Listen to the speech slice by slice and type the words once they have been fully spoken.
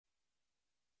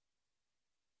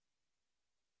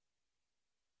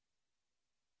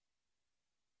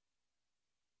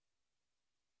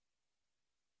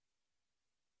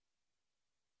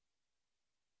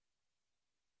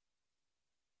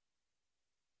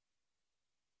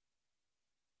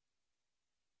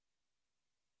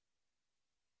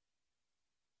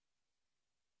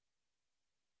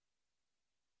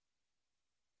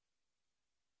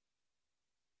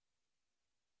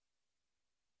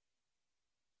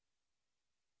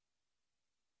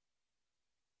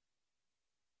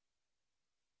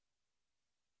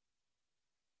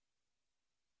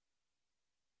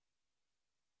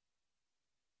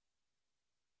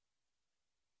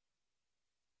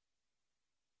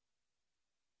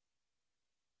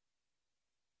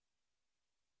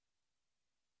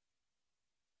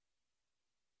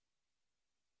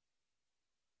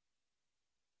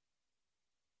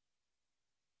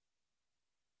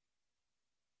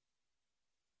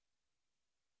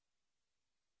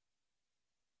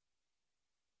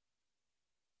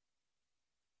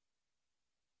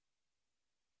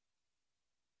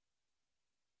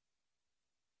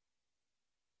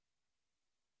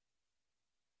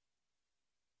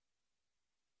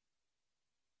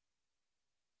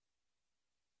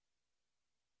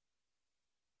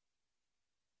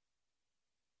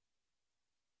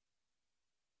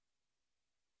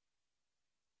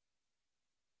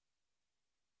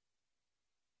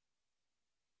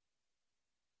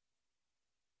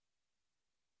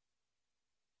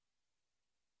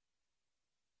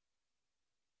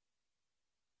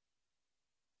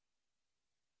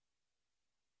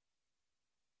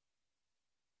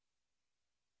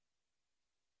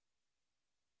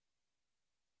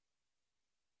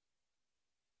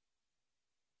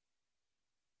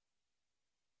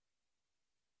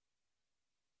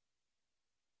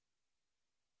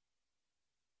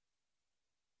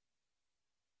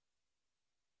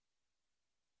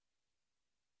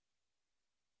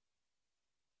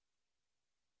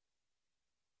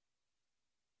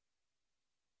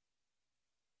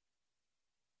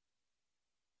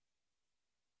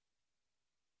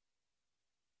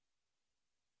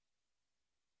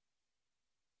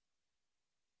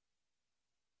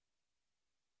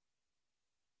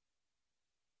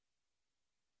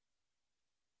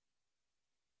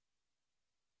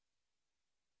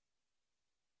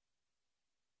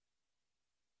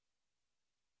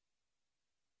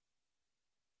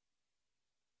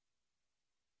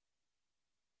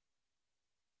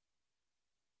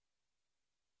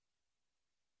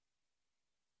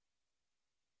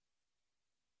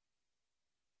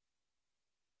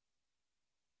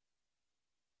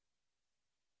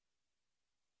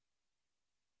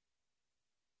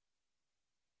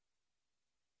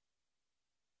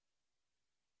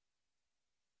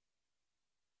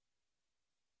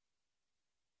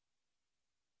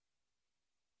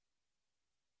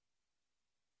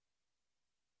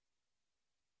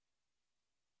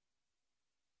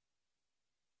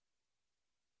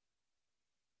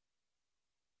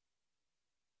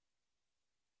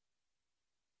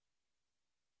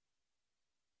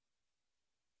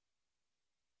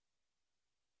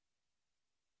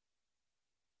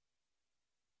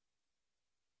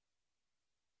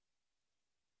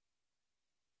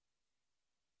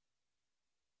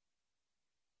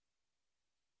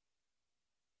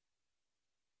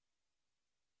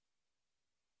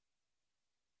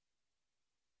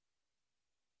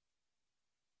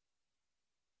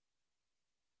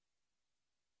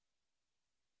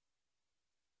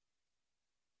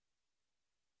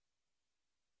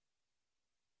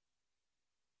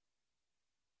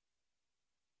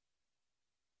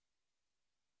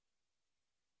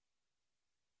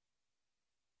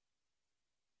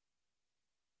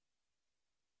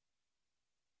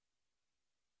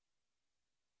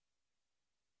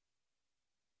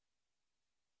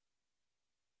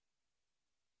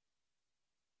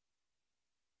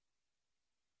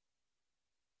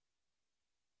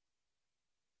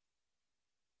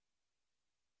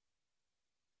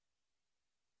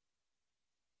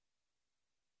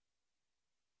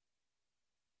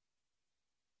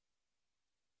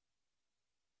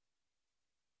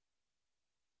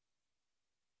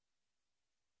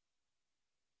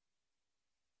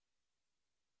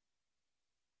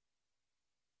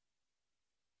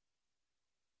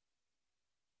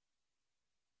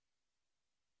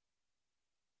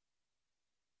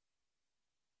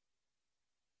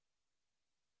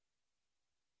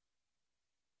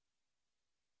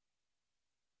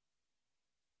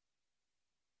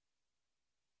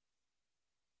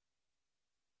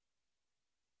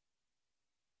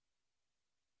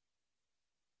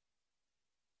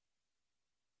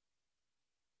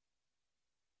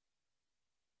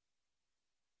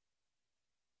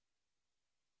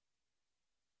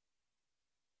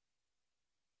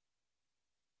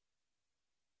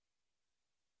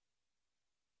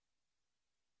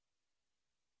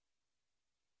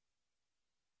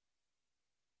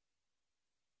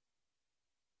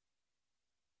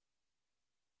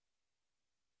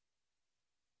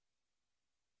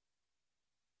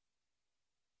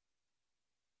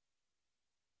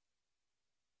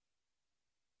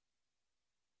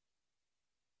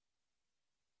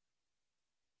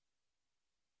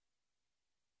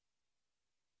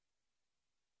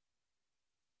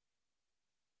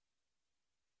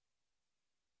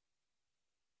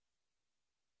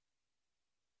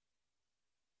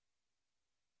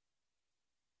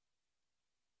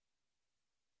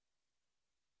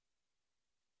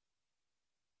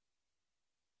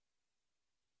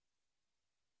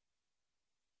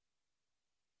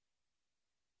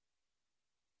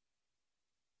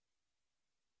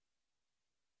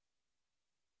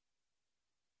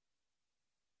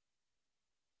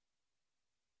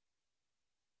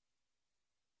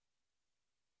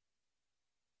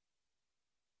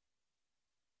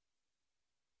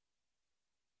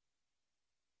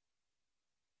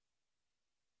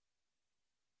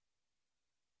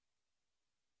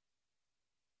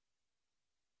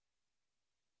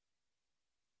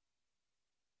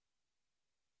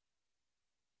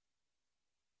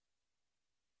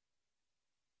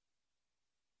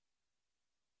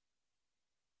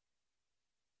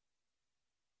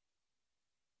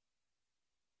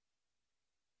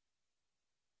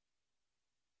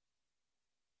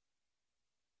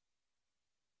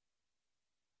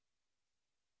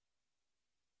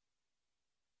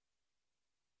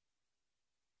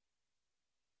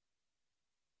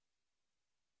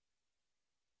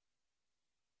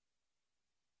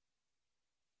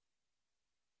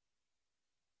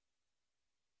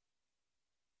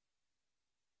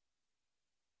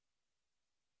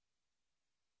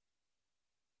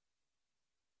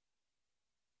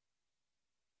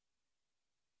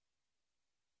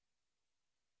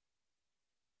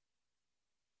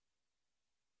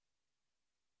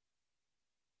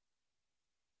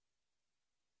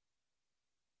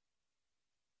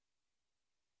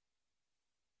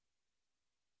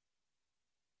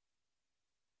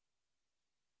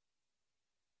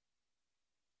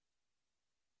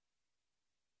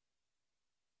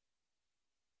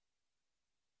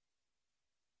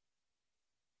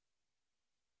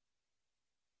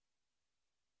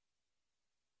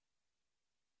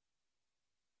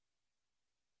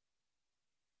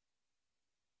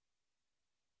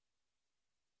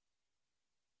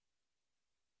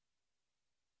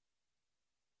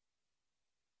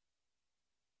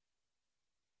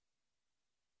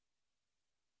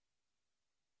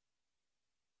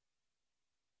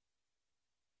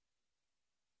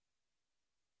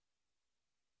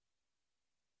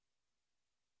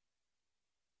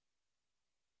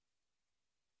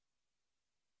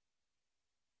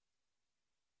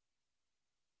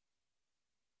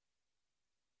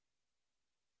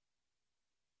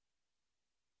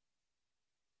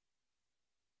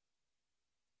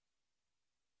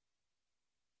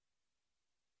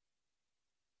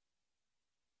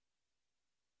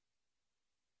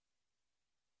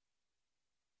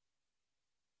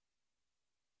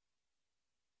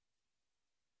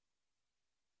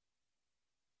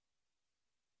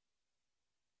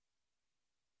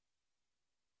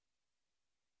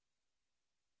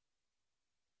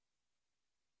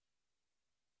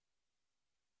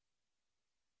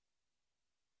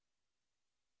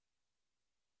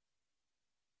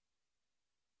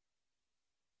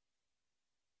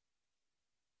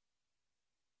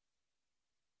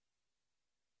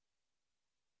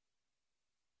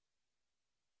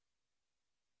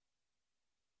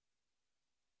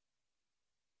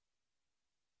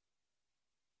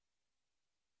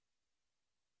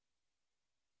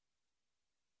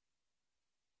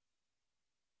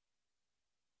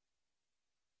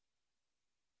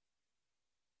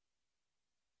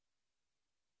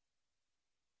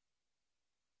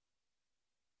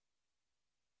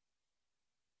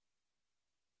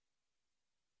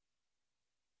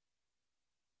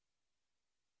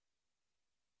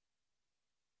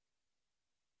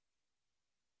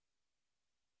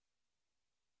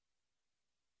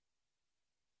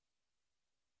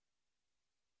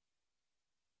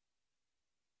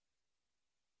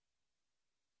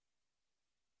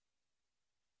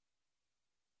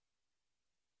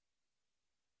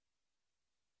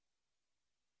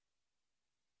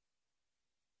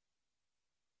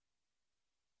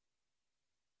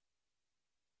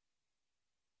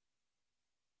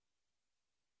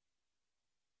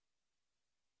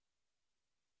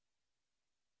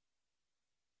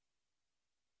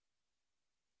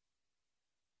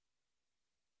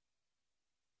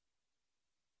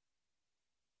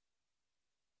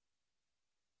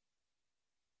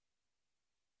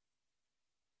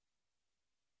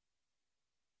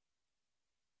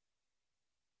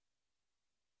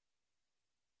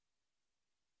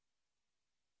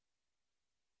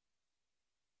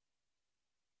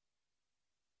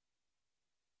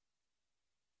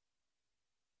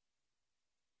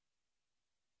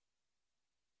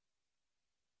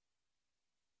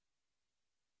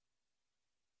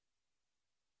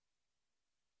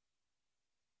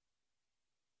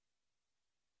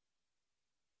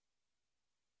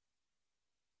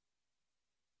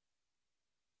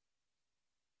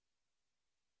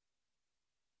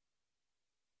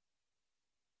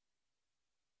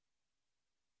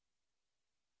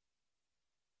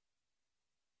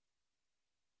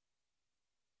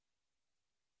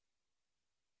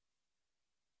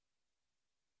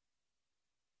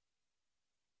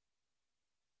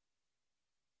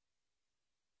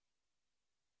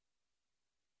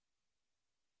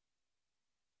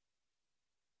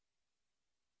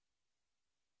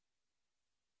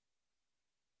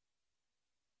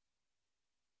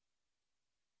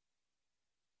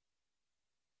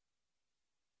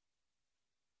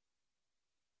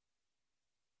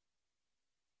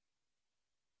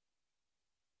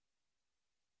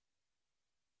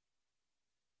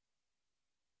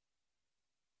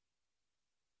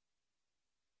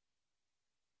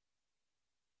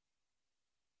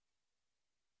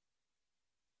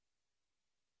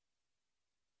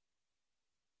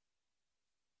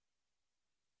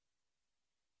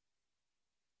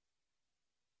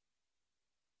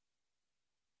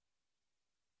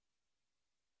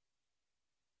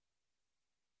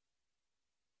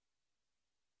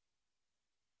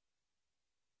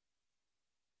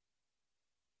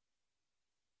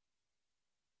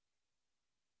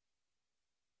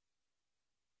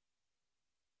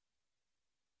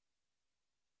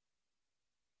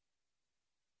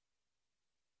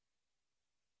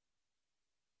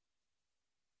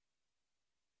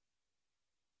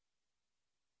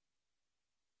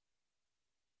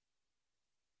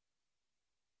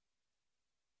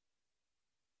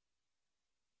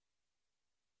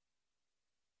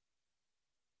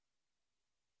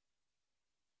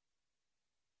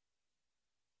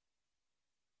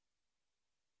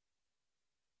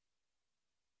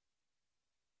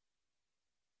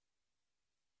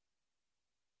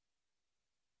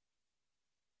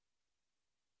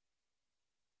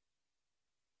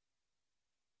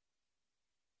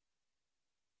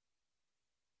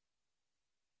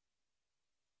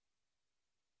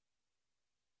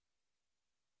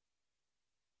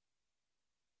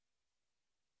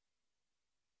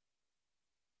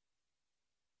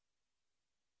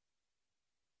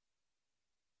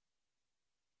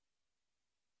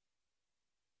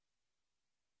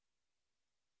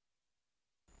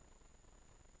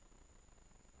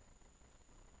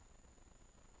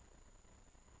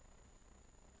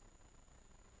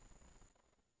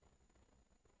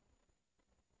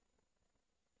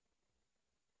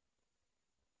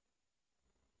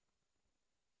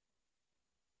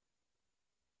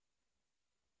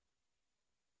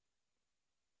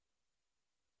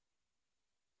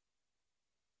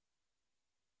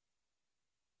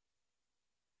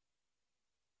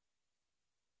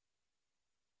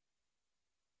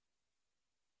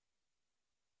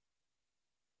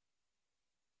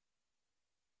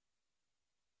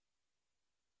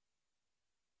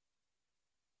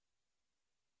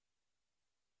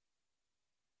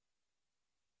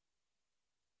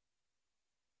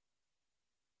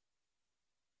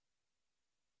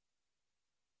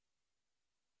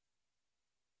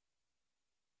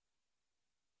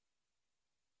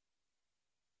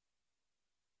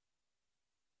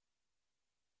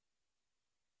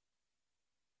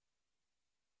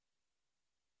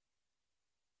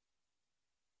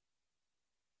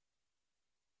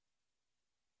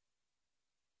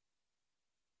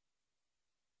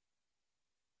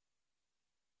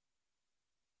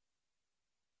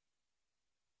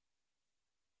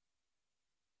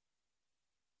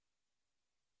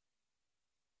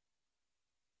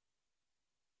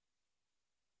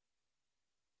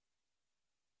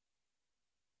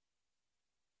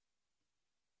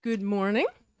Good morning.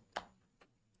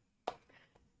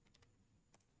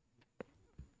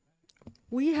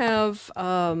 We have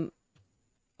a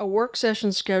work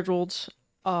session scheduled,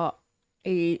 a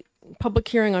public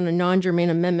hearing on a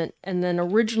non-germane amendment, and then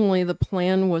originally the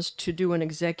plan was to do an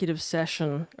executive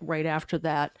session right after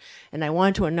that. And I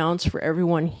wanted to announce for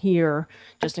everyone here,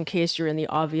 just in case you're in the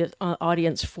obvious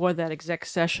audience for that exec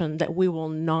session, that we will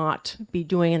not be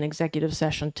doing an executive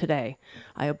session today.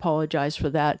 I apologize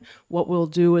for that. What we'll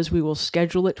do is we will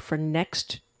schedule it for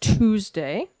next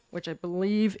Tuesday, which I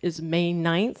believe is May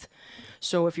 9th.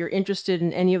 So if you're interested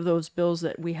in any of those bills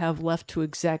that we have left to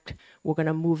exec, we're going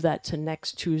to move that to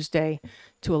next Tuesday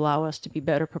to allow us to be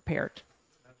better prepared.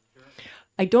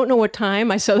 I don't know what time.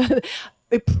 I saw that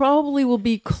it probably will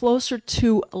be closer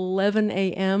to 11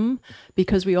 a.m.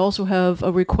 because we also have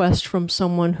a request from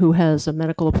someone who has a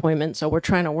medical appointment. So we're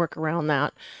trying to work around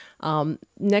that.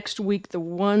 Next week, the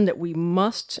one that we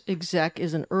must exec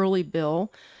is an early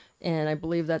bill, and I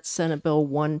believe that's Senate Bill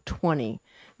 120.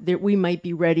 That we might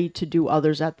be ready to do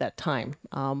others at that time,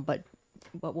 but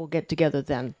we'll get together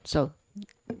then. So,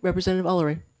 Representative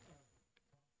Ullery.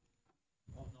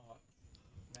 Oh, no,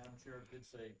 Madam Chair did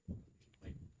say,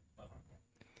 like,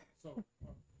 so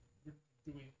we're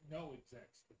doing no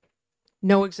execs today.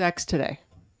 No execs today.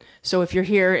 So if you're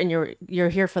here and you're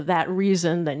here for that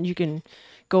reason, then you can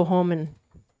go home and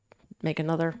make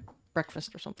another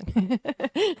breakfast or something.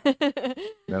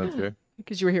 Madam Chair,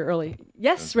 Because you were here early.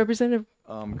 Yes, Representative.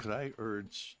 could I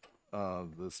urge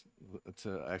this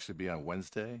to actually be on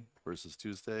Wednesday versus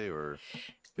Tuesday, or if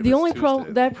The it's only problem,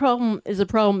 Tuesday, that problem is a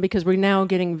problem because we're now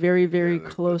getting very, very the-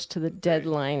 close to the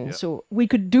deadline. yep. So we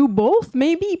could do both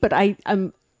maybe, but I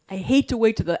hate to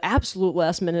wait to the absolute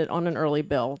last minute on an early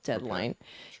bill deadline,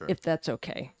 Sure. if that's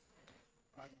okay.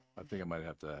 I think I might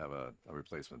have to have a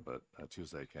replacement, but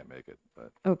Tuesday I can't make it.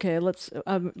 But Okay, let's,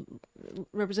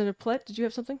 Representative Plett, did you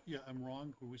have something? Yeah, I'm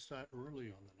wrong. We start early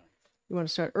on the ninth. You want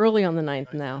to start early on the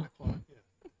 9th now? 10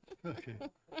 o'clock, yeah.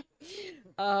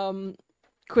 Okay.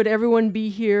 Could everyone be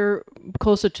here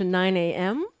closer to 9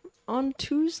 a.m. on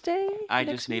Tuesday? I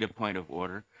next just need a point of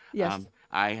order. Yes.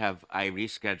 I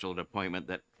rescheduled an appointment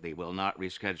that they will not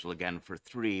reschedule again for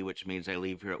 3, which means I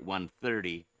leave here at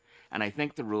 1:30. And I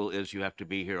think the rule is you have to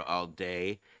be here all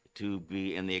day to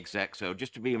be in the exec. So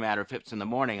just to be a matter, if it's in the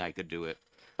morning, I could do it.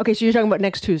 Okay, so you're talking about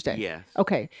next Tuesday? Yes.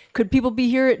 Okay. Could people be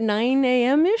here at 9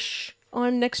 a.m. ish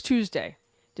on next Tuesday?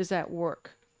 Does that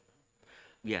work?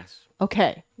 Yes.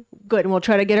 Okay, good. And we'll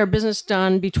try to get our business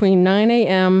done between 9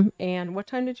 a.m. and what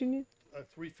time did you need?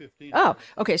 3:15. Oh,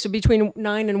 okay. So between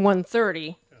 9 and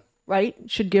 1:30, right?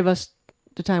 Should give us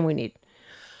the time we need.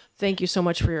 Thank you so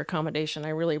much for your accommodation. I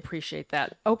really appreciate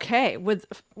that. Okay,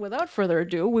 without further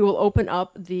ado, we will open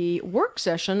up the work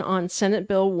session on Senate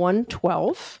Bill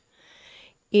 112.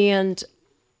 And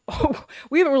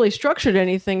we haven't really structured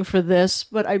anything for this,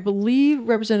 but I believe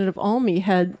Representative Almy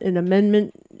had an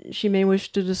amendment she may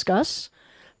wish to discuss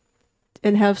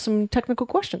and have some technical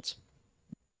questions.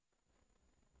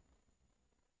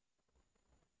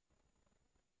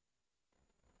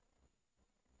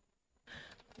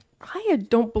 I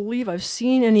don't believe I've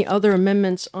seen any other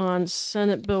amendments on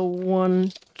Senate Bill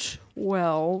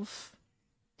 112.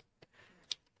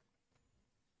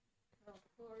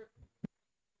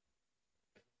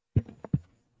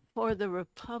 For the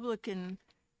Republican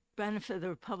benefit of the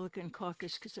Republican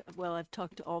caucus, because, well, I've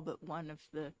talked to all but one of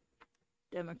the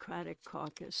Democratic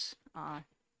caucus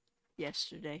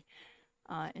yesterday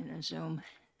in a Zoom.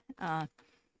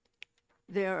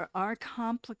 There are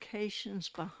complications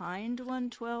behind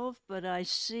 112, but I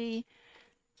see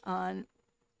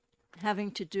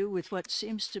having to do with what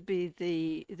seems to be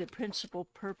the principal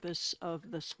purpose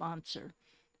of the sponsor,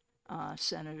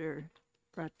 Senator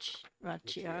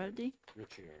Ricciardi,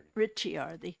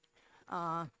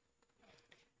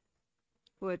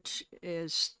 which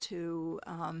is to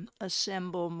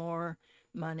assemble more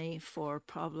money for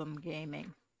problem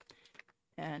gaming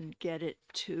and get it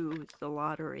to the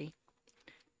lottery.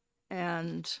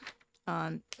 And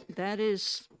that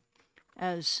is,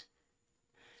 as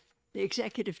the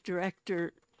executive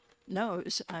director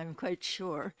knows, I'm quite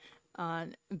sure,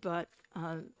 but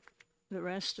the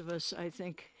rest of us, I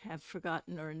think, have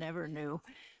forgotten or never knew.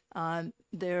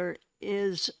 There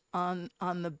is on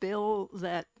the bill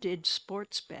that did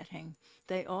sports betting,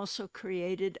 they also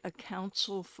created a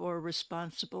council for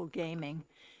responsible gaming.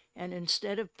 And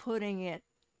instead of putting it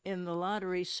in the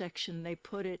lottery section, they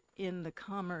put it in the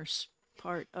commerce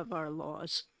part of our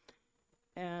laws.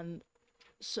 And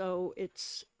so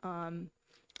it's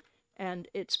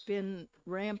been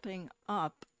ramping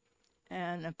up,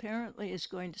 and apparently is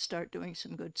going to start doing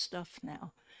some good stuff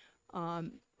now.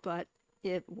 But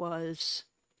it was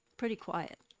pretty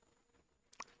quiet.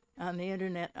 On the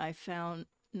internet, I found,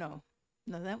 no,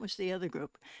 that was the other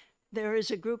group. There is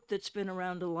a group that's been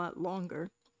around a lot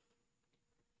longer.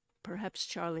 Perhaps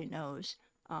Charlie knows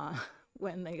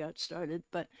when they got started,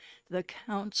 but the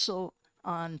Council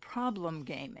on Problem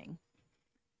Gaming,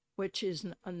 which is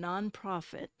a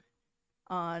nonprofit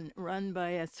run by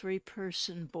a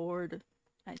 3-person board.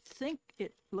 I think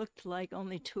it looked like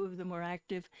only 2 of them were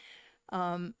active,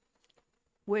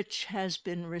 which has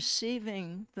been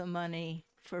receiving the money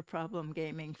for problem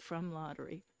gaming from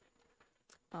lottery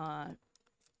on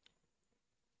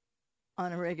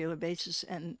a regular basis,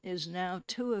 and is now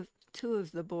two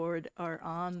of the board are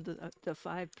on the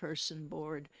 5-person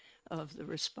board of the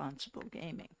responsible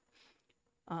gaming.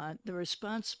 The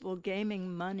responsible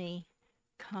gaming money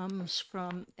comes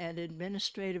from an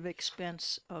administrative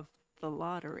expense of the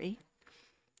lottery,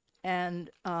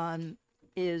 and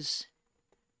is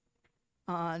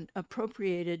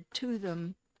appropriated to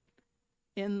them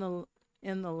in the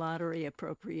lottery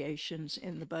appropriations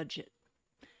in the budget,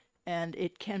 and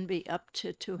it can be up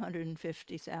to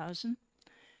 $250,000.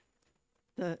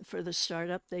 For the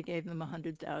startup, they gave them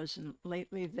 $100,000.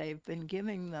 Lately, they've been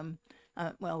giving them.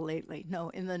 In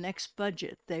the next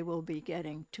budget, they will be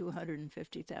getting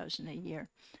 $250,000 a year,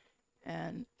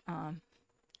 and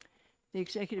the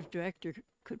executive director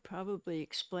could probably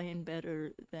explain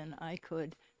better than I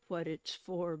could what it's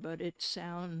for, but it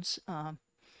sounds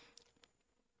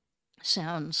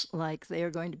like they are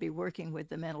going to be working with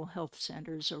the mental health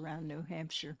centers around New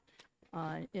Hampshire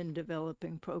in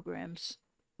developing programs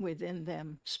within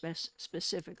them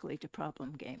specifically to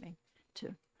problem gaming,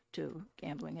 to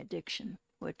gambling addiction,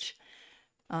 which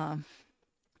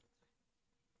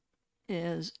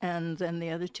is, and then the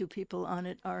other 2 people on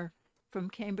it are from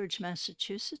Cambridge,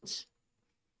 Massachusetts.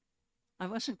 I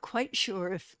wasn't quite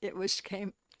sure if it was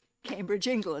Cambridge,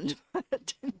 England,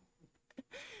 but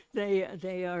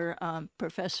they are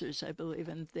professors, I believe,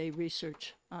 and they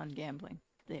research on gambling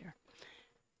there.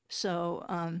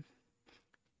 So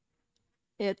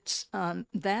it's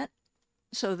that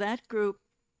group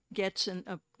gets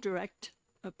a direct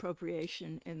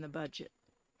appropriation in the budget,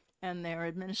 and they're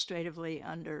administratively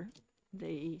under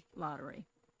the lottery,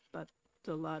 but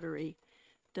the lottery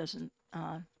doesn't,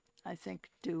 I think,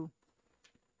 do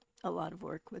a lot of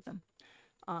work with them.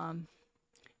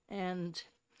 And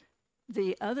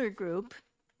the other group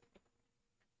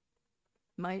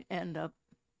might end up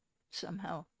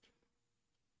somehow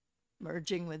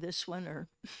merging with this one or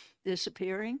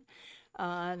disappearing.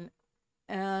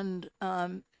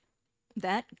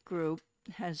 That group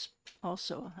has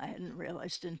also, I hadn't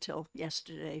realized until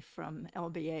yesterday from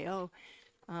LBAO,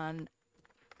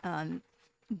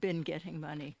 been getting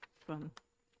money from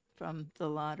the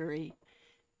lottery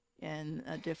in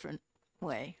a different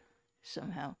way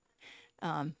somehow.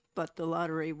 But the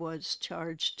lottery was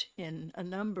charged in a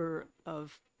number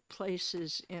of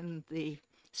places in the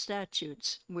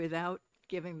statutes without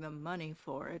giving them money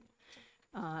for it,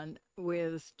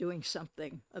 with doing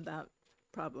something about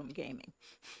problem gaming.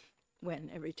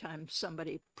 When every time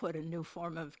somebody put a new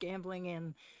form of gambling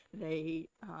in, they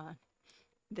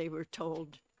were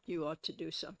told, you ought to do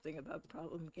something about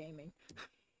problem gaming.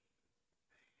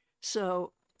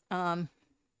 So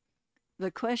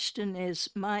the question is,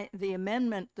 the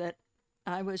amendment that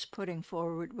I was putting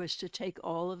forward was to take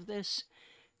all of this,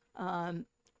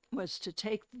 was to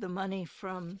take the money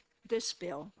from this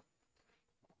bill,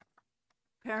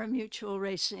 parimutuel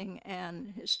racing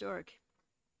and historic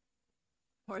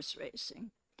horse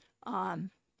racing,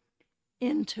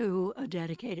 into a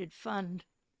dedicated fund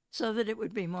so that it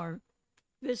would be more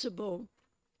visible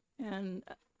and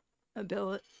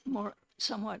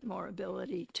somewhat more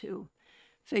ability to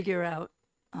figure out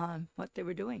what they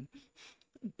were doing.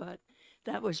 But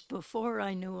that was before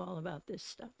I knew all about this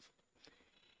stuff.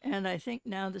 And I think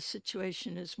now the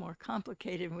situation is more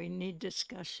complicated. We need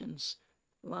discussions,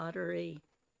 lottery,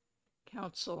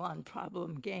 council on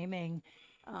problem gaming,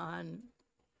 on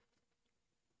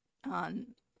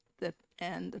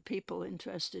the people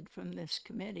interested from this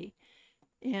committee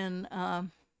in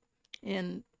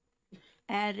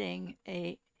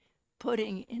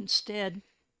putting instead,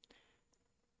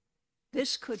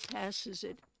 this could pass as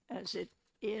it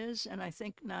is, and I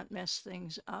think not mess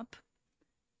things up,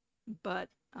 but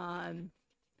and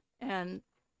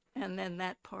then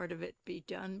that part of it be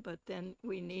done, but then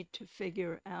we need to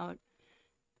figure out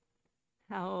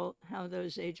how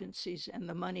those agencies and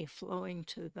the money flowing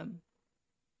to them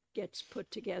gets put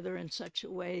together in such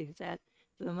a way that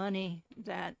the money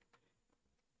that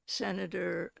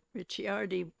Senator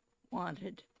Ricciardi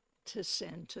wanted to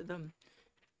send to them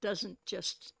doesn't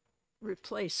just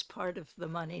replace part of the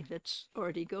money that's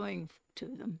already going to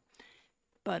them,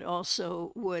 but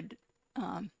also would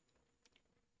not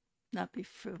be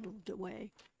frivoled away.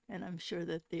 And I'm sure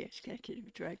that the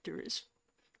executive director is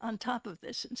on top of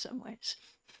this in some ways.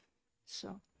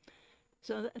 So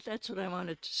that's what I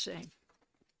wanted to say.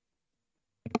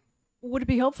 Would it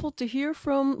be helpful to hear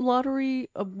from lottery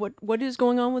of what is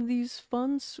going on with these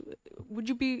funds? Would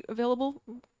you be available,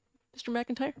 Mr.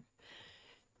 McIntyre?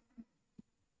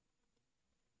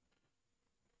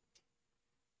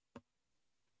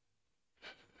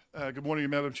 Good morning,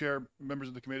 Madam Chair, members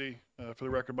of the committee. For the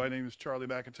record, my name is Charlie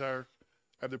McIntyre.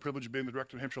 I have the privilege of being the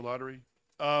director of Hampshire Lottery.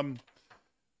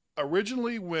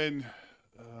 Originally, when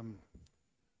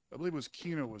I believe it was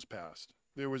Keno was passed,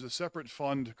 there was a separate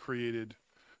fund created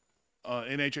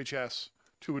in HHS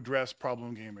to address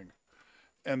problem gaming.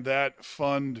 And that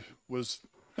fund was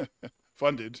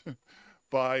funded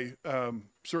by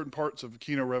certain parts of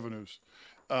Keno revenues.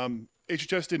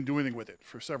 HHS didn't do anything with it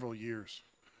for several years.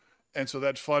 And so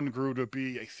that fund grew to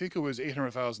be, I think it was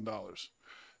 $800,000.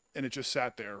 And it just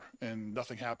sat there and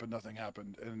nothing happened.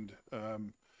 And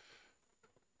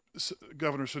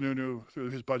Governor Sununu, through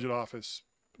his budget office,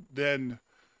 then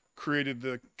created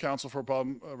the Council for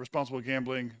Responsible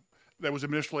Gambling that was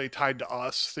initially tied to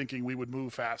us, thinking we would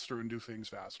move faster and do things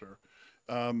faster.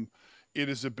 It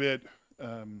is a bit,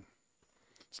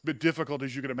 it's a bit difficult,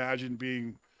 as you can imagine,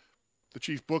 being the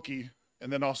chief bookie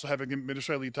and then also having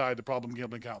administratively tied to Problem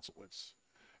Gambling Council.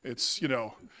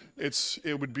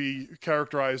 It would be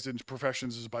characterized in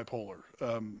professions as bipolar.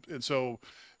 And so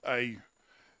they're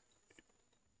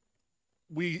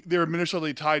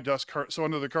administratively tied to us. So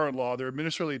under the current law, they're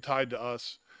administratively tied to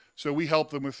us. So we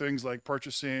help them with things like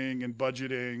purchasing and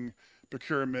budgeting,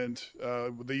 procurement.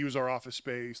 They use our office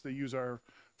space. They use our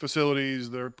facilities,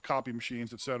 their copy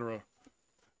machines, et cetera.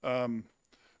 But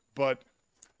I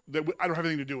don't have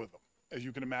anything to do with them, as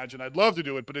you can imagine. I'd love to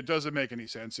do it, but it doesn't make any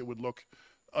sense. It would look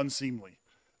unseemly.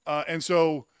 And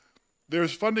so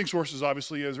there's funding sources,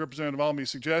 obviously, as Representative Almy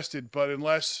suggested, but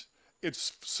unless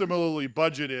it's similarly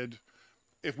budgeted,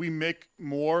 if we make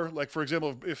more, like for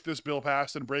example, if this bill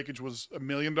passed and breakage was $1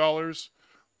 million,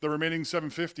 the remaining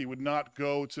 $750 would not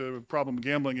go to problem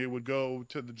gambling. It would go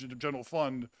to the general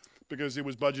fund because it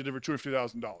was budgeted for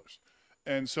 $250,000.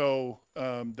 And so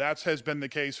that has been the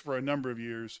case for a number of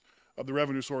years of the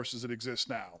revenue sources that exist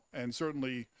now. And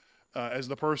certainly as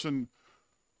the person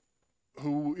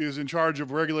who is in charge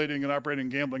of regulating and operating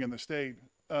gambling in the state,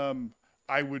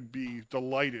 I would be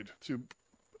delighted to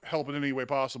help in any way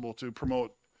possible to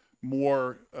promote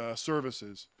more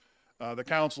services. The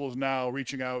council is now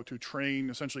reaching out to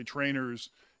essentially trainers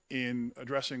in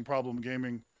addressing problem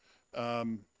gaming.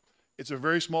 It's a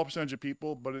very small percentage of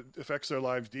people, but it affects their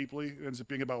lives deeply. It ends up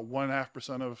being about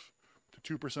 1.5%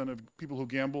 to 2% of people who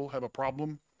gamble have a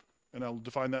problem. And I'll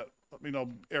define that,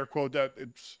 I'll air quote that,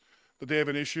 it's that they have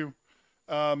an issue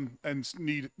and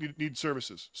need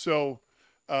services. So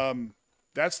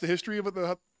that's the history of it,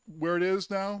 where it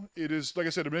is now. It is, like I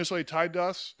said, administratively tied to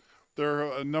us. There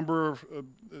are a number of,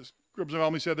 as Representative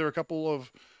Almy said, there are a couple of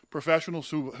professionals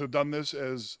who have done this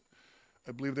as,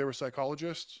 I believe they were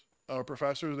psychologists,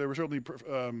 professors. They were certainly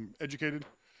educated,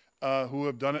 who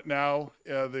have done it now.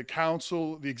 The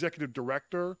council, the executive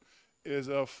director, is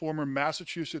a former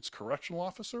Massachusetts correctional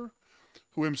officer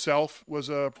who himself was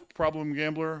a problem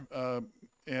gambler,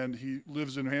 and he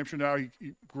lives in New Hampshire now.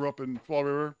 He grew up in Fall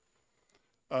River,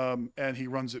 and he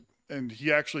runs it. And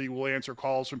he actually will answer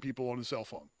calls from people on his cell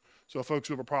phone. So folks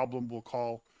who have a problem will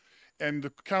call. And the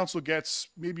council gets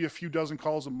maybe a few dozen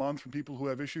calls a month from people who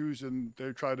have issues, and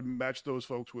they try to match those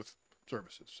folks with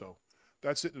services. So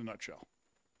that's it in a nutshell.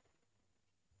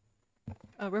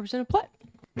 Representative Platt.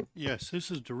 Yes,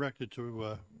 this is directed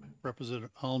to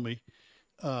Representative Almy.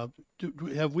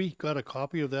 Have we got a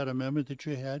copy of that amendment that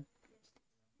you had?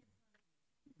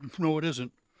 No, it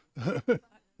isn't. Yeah,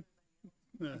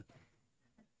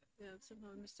 somehow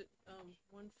I missed it.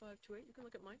 1528. You can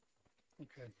look at mine.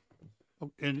 Okay.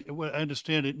 Oh, and I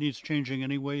understand it needs changing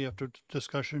anyway after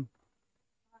discussion?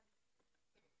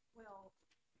 Well,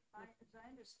 as I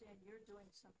understand, you're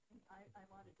doing something. I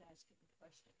wanted to ask him a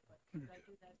question, but could I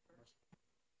do that first?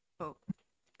 Oh,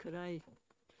 could I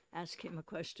ask him a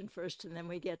question first and then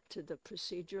we get to the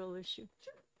procedural issue?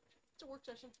 Sure. It's a work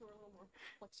session, so we're a little more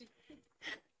flexy.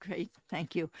 Great,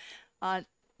 thank you.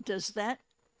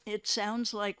 It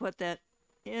sounds like what that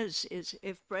is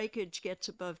if breakage gets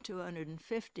above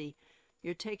 250,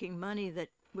 you're taking money that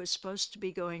was supposed to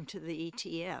be going to the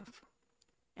ETF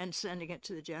and sending it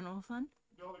to the general fund?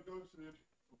 No, it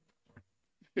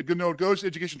goes to the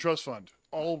Education Trust Fund.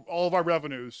 All of our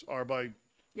revenues are by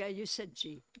Yeah, you said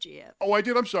GF. Oh, I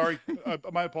did. I'm sorry.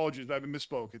 My apologies. I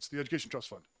misspoke. It's the Education Trust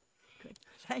Fund. Good.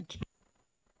 Thank you.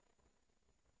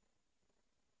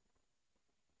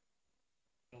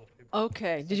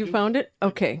 Okay, did you found it?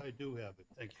 Okay. I do have it,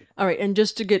 thank you. All right, and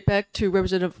just to get back to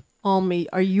Representative Almy,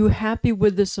 are you happy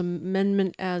with this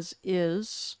amendment as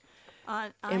is?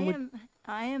 And would-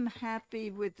 I am happy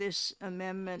with this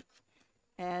amendment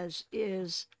as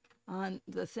is. On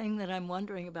the thing that I'm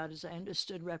wondering about is I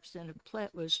understood Representative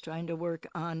Platt was trying to work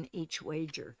on each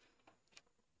wager,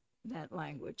 that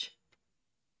language.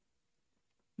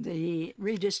 The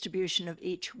redistribution of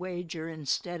each wager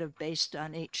instead of based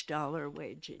on each dollar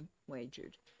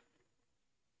wagered.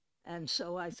 And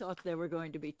so I thought there were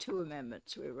going to be two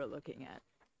amendments we were looking at.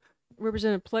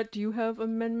 Representative Platt, do you have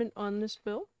amendment on this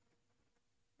bill?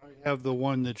 I have the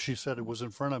one that she said it was in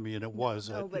front of me, and it was.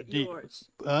 No, but the- yours.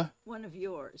 One of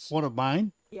yours. One of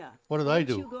mine? Yeah. What did I Aren't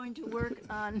do? you going to work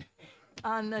on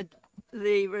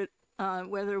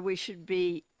whether we should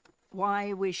be,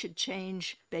 why we should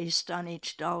change based on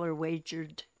each dollar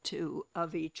wagered to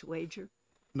of each wager?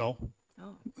 No.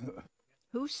 Oh.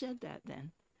 Who said that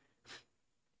then?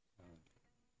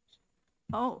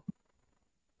 Oh.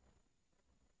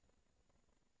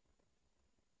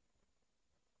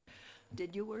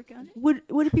 Did you work on it?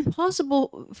 Would it be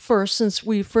possible first, since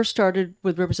we first started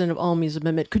with Representative Almy's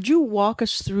amendment, could you walk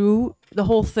us through the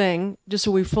whole thing just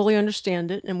so we fully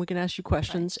understand it and we can ask you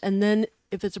questions? And then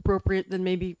if it's appropriate, then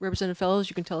maybe Representative Fellows,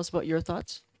 you can tell us about your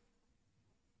thoughts.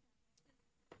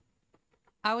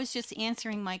 I was just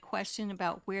answering my question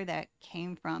about where that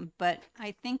came from, but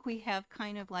I think we have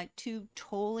kind of like two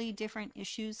totally different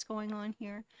issues going on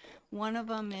here. One of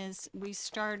them is we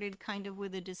started kind of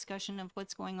with a discussion of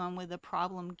what's going on with the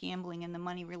problem gambling and the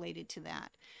money related to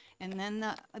that. And then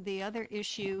the other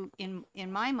issue in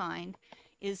my mind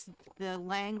is the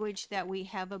language that we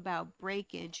have about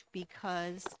breakage,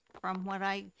 because from what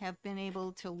I have been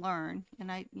able to learn,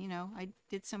 and I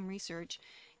did some research,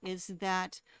 is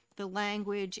that the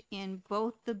language in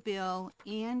both the bill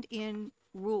and in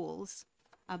rules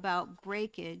about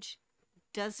breakage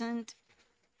does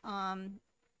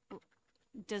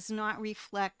not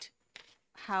reflect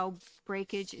how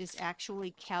breakage is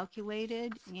actually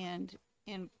calculated and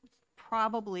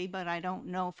probably, but I don't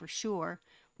know for sure,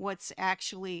 what's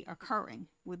actually occurring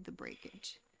with the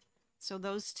breakage. So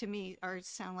those to me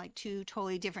sound like two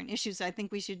totally different issues. I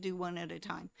think we should do one at a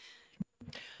time.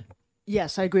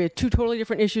 Yes, I agree. Two totally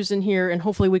different issues in here, and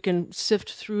hopefully we can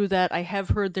sift through that. I have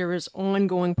heard there is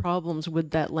ongoing problems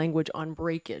with that language on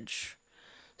breakage.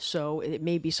 So it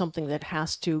may be something that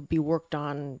has to be worked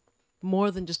on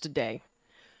more than just a day.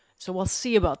 So we'll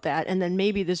see about that. And then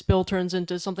maybe this bill turns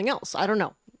into something else. I don't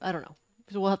know.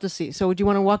 So we'll have to see. So do you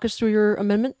want to walk us through your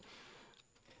amendment?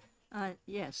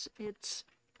 Yes, it's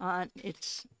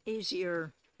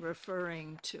easier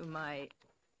referring to my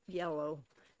yellow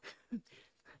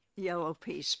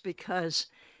piece because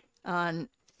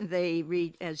they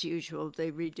read, as usual, they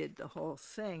redid the whole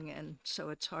thing, and so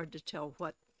it's hard to tell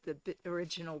what the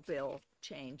original bill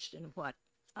changed and what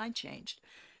I changed.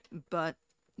 But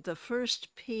the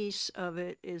first piece of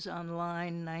it is on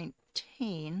line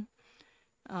 19,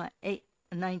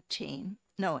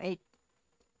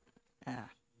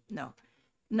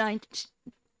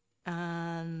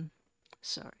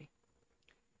 sorry.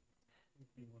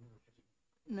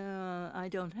 No, I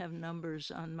don't have numbers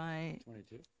on my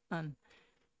 22. On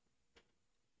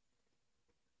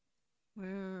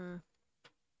where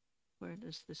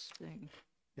does this thing?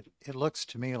 It looks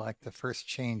to me like the first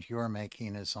change you're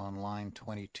making is on line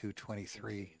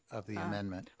 2223 of the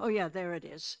amendment. Oh yeah, there it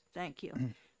is. Thank you.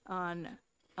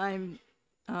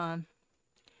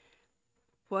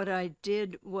 What I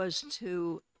did was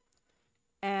to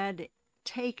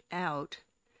take out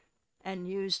and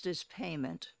used as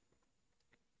payment,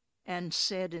 and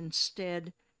said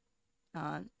instead,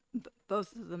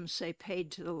 both of them say paid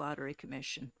to the Lottery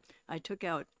Commission. I took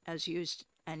out as used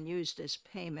and used as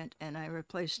payment, and I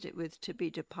replaced it with to be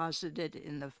deposited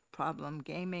in the Problem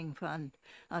Gaming Fund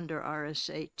under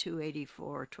RSA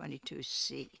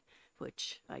 284-22C,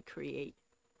 which I create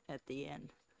at the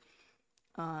end.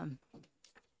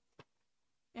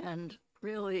 And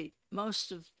really,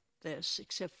 most of this,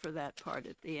 except for that part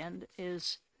at the end,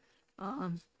 is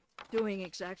doing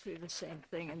exactly the same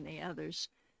thing in the others.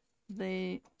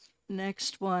 The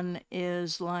next one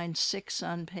is line 6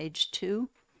 on page 2.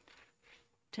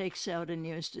 Takes out and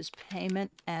used as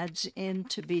payment, adds in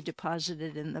to be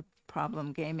deposited in the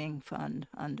Problem Gaming Fund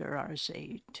under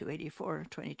RSA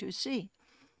 284-22C.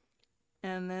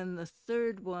 And then the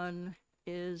third one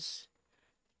is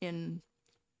in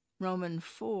Roman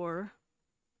 4,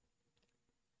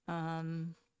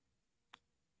 on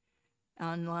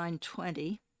line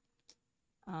 20,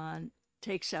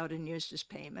 takes out unused as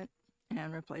payment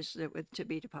and replaces it with to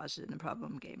be deposited in the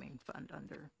problem gaming fund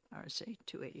under RSA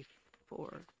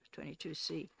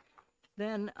 284-22C.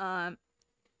 Then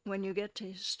when you get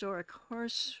to historic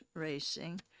horse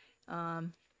racing,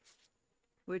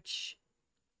 which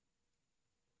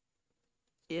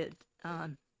it,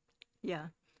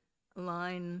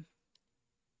 line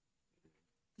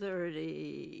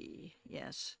 30,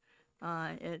 yes,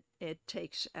 it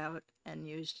takes out and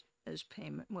used as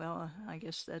payment. Well, I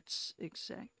guess that's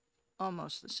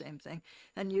almost the same thing.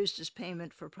 And used as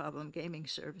payment for problem gaming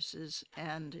services,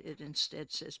 and it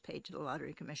instead says paid to the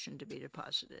Lottery Commission to be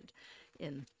deposited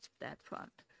in that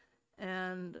fund.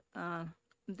 And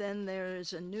then there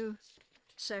is a new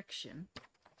section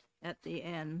at the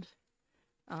end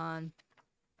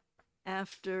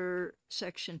after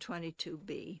section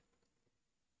 22B,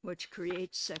 which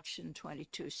creates section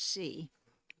 22C,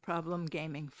 Problem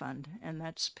Gaming Fund, and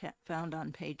that's found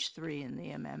on page 3 in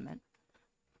the amendment.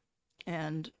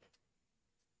 And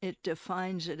it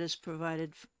defines it as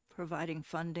providing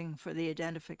funding for the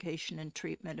identification and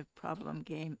treatment of problem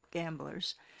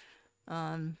gamblers,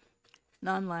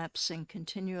 non-lapsing,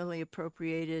 continually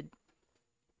appropriated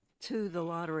to the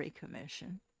Lottery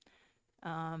Commission.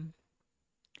 And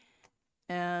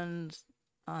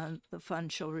the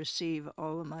fund shall receive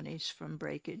all the monies from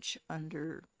breakage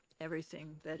under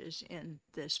everything that is in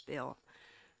this bill.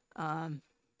 And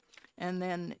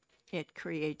then it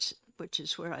creates, which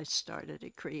is where I started,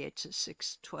 it creates a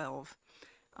 612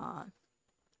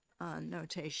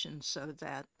 notation so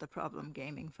that the Problem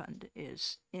Gaming Fund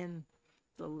is in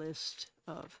the list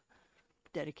of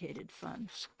dedicated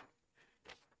funds.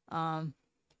 And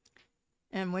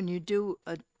when you do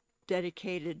a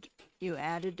dedicated, you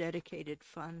add a dedicated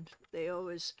fund, they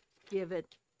always give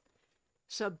it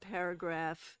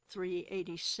subparagraph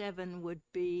 387 would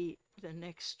be the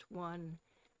next one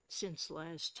since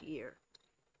last year.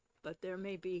 But there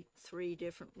may be 3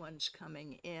 different ones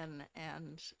coming in,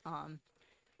 and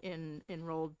in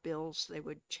enrolled bills, they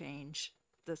would change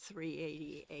the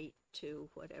 388 to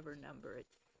whatever number it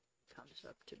comes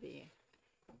up to be.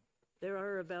 There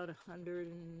are about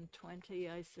 120,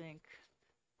 I think,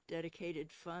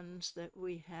 dedicated funds that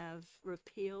we have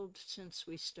repealed since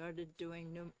we started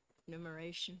doing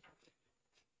numeration.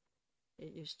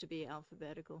 It used to be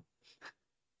alphabetical.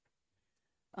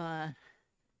 And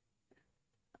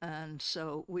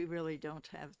so we really don't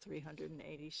have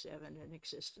 387 in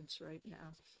existence right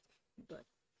now, but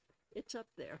it's up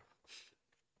there.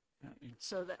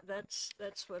 So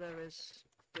that's what I was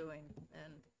doing.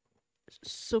 And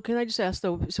So can I just ask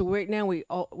though? So right now we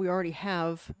already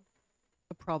have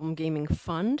a problem gaming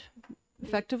fund,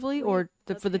 effectively, or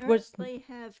for the what's apparently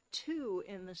have 2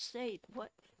 in the state.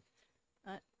 What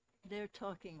they're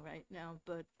talking right now,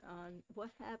 but what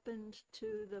happened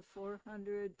to the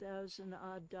 $400,000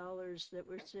 odd that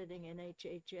were sitting in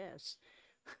HHS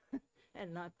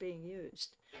and not being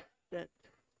used? That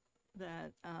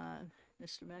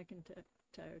Mr. McIntyre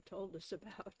told us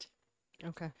about.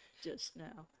 Okay. Just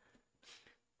now.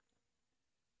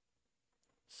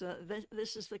 So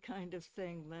this is the kind of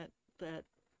thing that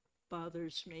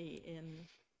bothers me in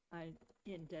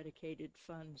dedicated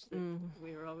funds, that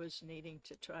we're always needing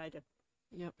to try to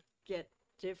get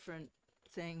different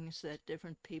things that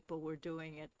different people were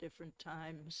doing at different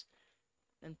times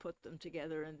and put them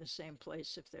together in the same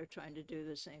place if they're trying to do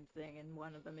the same thing and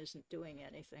one of them isn't doing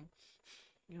anything.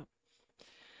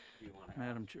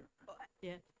 Madam Chair.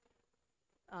 Yeah.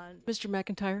 Mr.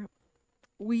 McIntyre,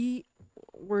 we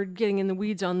were getting in the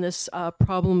weeds on this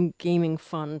problem gaming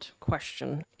fund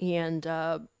question, and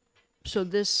so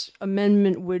this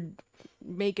amendment would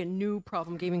make a new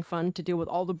problem gaming fund to deal with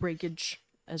all the breakage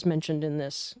as mentioned in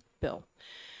this bill.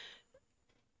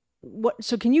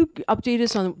 So can you update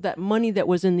us on that money that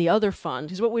was in the other fund?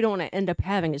 Because what we don't want to end up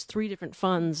having is 3 different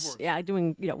funds. Yeah,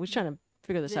 we're trying to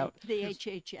figure this out. The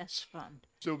HHS fund.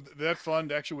 So that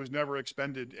fund actually was never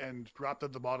expended and dropped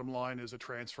at the bottom line as a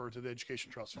transfer to the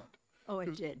Education Trust Fund. Oh,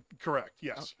 it did. Correct,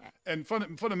 yes. Okay. And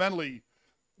fundamentally,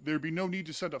 there'd be no need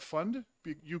to send a fund.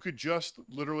 You could just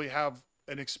literally have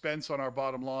an expense on our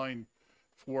bottom line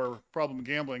for problem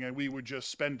gambling, and we would just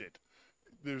spend it.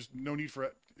 There's no need for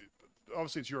it.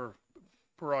 Obviously, it's your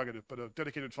prerogative, but a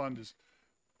dedicated fund is,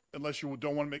 unless you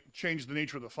don't want to change the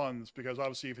nature of the funds, because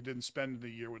obviously if it didn't spend in the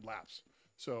year, it would lapse.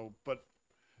 So, but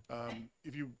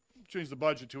if you change the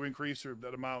budget to increase or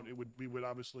that amount, we would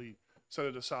obviously set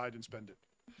it aside and spend it.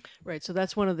 Right. So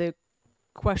that's one of the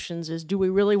questions: is do we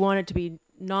really want it to be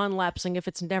non-lapsing if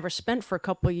it's never spent for a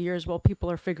couple of years while people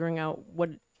are figuring out what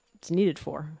it's needed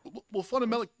for? Well,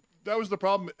 fundamentally, that was the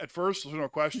problem at first. There's no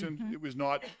question. It was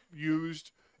not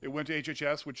used. It went to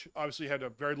HHS, which obviously had a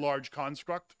very large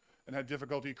construct and had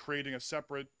difficulty creating a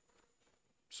separate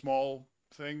small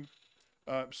thing.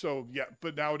 So yeah,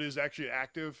 but now it is actually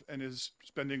active and is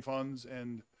spending funds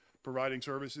and providing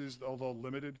services, although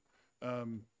limited.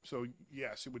 So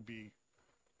yes, it would be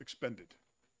expended.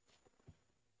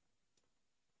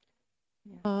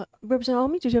 Representative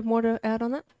Almy, did you have more to add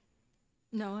on that?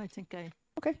 No, I think I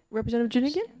Okay. Representative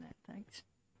Junigan? understand that. Thanks.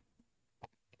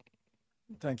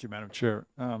 Thank you, Madam Chair.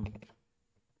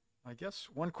 I guess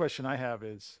one question I have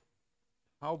is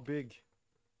how big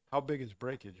is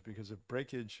breakage? Because if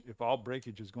all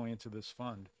breakage is going into this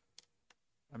fund,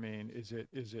 I mean, is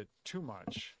it too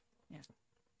much? Yeah.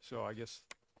 So I guess,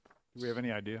 do we have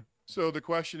any idea? So the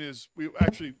question is, we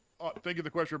actually, thank you, the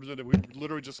question representative. We were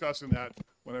literally discussing that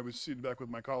when I was seated back with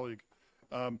my colleague.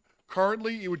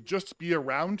 Currently, it would just be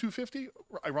around 250.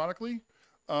 Ironically,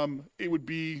 it would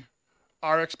be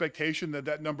our expectation that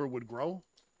that number would grow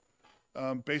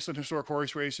based on historic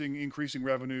horse racing, increasing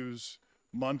revenues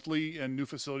monthly, and new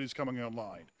facilities coming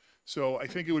online. So I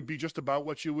think it would be just about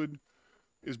what you would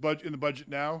is in the budget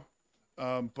now,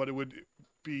 but it would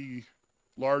be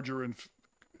larger in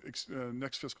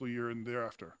next fiscal year and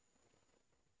thereafter.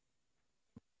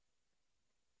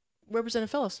 Representative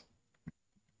Phyllis?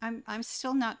 I'm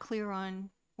still not clear on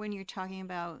when you're talking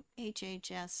about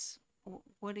HHS.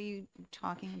 What are you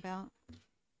talking about?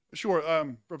 Sure,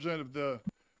 Representative,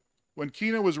 when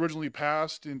Kena was originally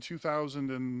passed in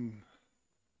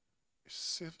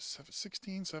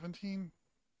 2016, 17,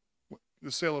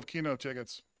 the sale of Keno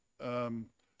tickets, a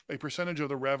percentage of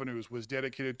the revenues was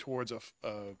dedicated towards a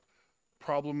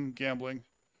problem gambling,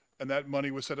 and that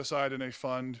money was set aside in a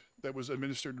fund that was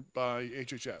administered by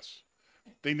HHS.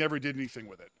 They never did anything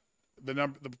with it.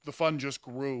 The fund just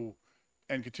grew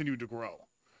and continued to grow.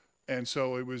 And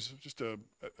so it was just a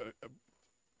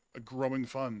growing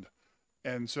fund.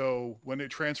 And so when it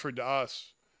transferred to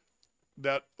us,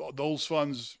 that those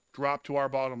funds dropped to our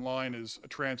bottom line as a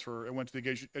transfer and went to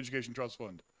the Education Trust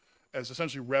Fund as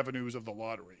essentially revenues of the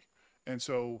lottery. And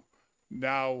so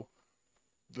now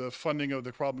the funding of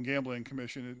the Problem Gambling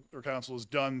Commission or Council is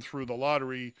done through the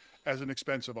lottery as an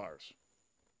expense of ours.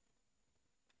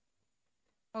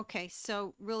 Okay,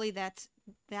 so really that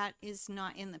is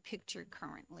not in the picture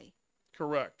currently.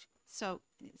 Correct. So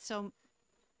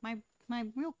my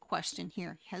real question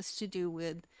here has to do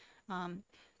with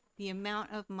the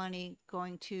amount of money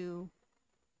going to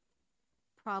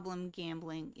problem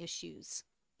gambling issues,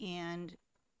 and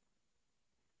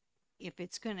if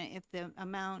the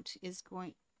amount is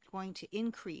going to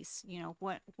increase, you know,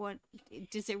 what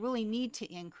does it really need to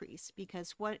increase?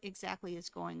 Because what exactly is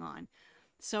going on?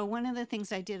 So one of the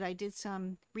things I did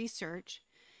some research,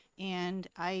 and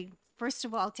first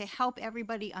of all, to help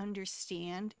everybody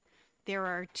understand, there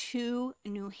are 2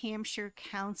 New Hampshire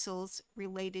councils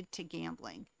related to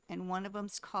gambling, and one of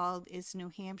them's is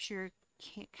New Hampshire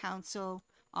Council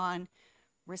on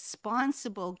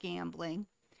Responsible Gambling,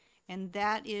 and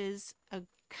that is a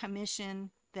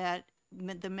commission that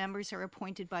the members are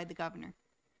appointed by the governor.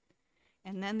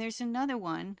 And then there's another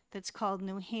one that's called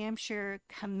New Hampshire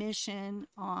Commission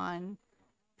on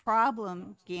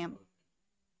Problem Gambling.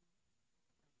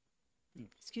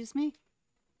 Excuse me?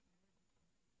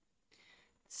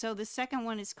 So the second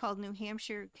one is called New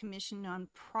Hampshire Commission on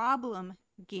Problem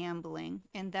Gambling,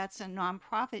 and that's a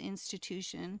nonprofit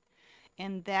institution.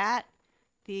 And that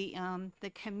the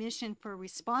Commission for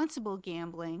Responsible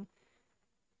Gambling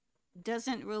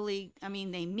doesn't really, I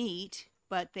mean, they meet,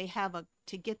 but they have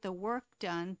to get the work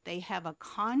done, they have a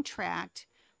contract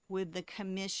with the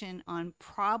Commission on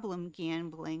Problem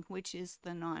Gambling, which is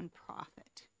the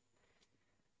nonprofit.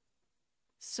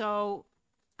 So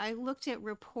I looked at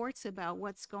reports about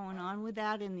what's going on with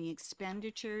that and the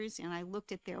expenditures, and I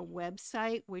looked at their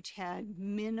website, which had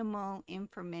minimal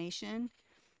information.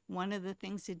 One of the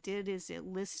things it did is it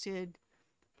listed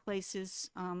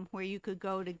places where you could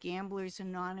go to Gamblers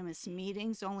Anonymous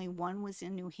meetings. Only one was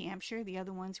in New Hampshire. The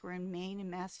other ones were in Maine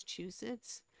and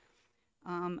Massachusetts.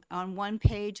 On one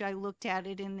page, I looked at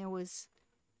it, and there was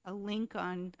a link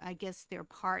on, I guess, their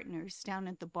partners down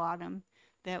at the bottom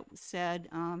that said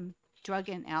drug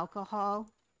and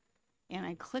alcohol. And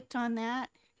I clicked on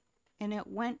that, and it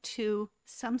went to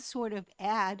some sort of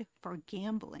ad for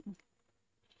gambling,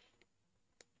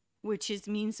 which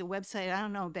means the website, I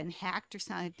don't know, been hacked or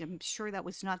something. I'm sure that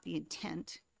was not the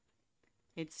intent.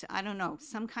 It's, I don't know,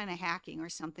 some kind of hacking or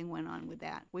something went on with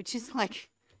that, which is like,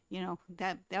 you know,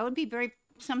 that would be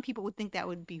some people would think that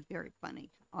would be very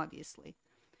funny, obviously.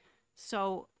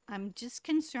 So I'm just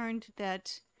concerned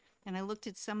that And I looked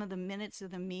at some of the minutes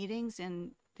of the meetings,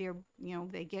 and they're,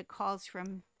 they get calls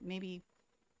from maybe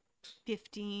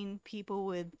 15 people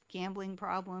with gambling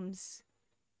problems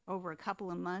over a couple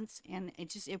of months. And it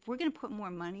just, if we're going to put more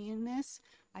money in this,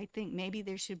 I think maybe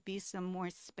there should be some more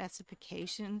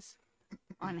specifications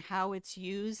on how it's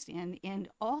used, and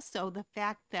also the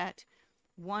fact that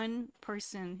one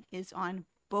person is on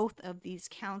both of these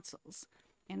councils.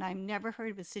 And I've never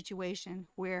heard of a situation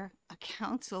where a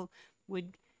council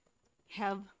would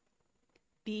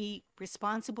be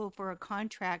responsible for a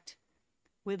contract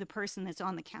with a person that's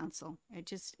on the council.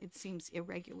 It seems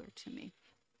irregular to me.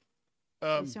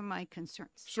 Those are my concerns.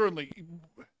 Certainly.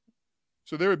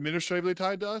 So they're administratively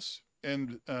tied to us,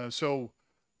 and so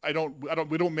we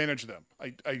don't manage them.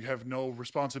 I have no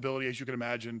responsibility, as you can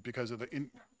imagine, because of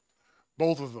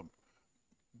both of them.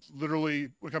 Literally,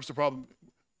 when it comes to problem,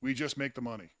 we just make the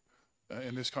money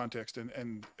in this context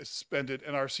and spend it,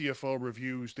 and our CFO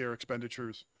reviews their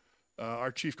expenditures.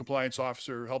 Our chief compliance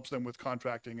officer helps them with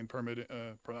contracting and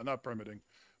not permitting,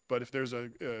 but if there's a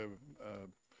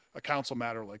council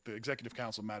matter, like the executive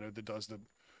council matter that does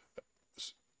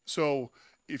so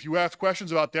if you have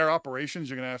questions about their operations,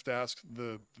 you're going to have to ask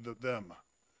them.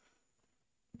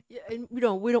 Yeah, and we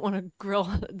don't want to grill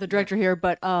the director here,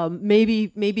 but maybe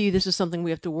this is something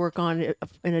we have to work on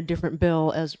in a different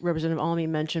bill, as Representative Almy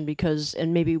mentioned,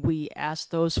 and maybe we ask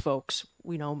those folks,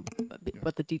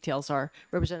 what the details are.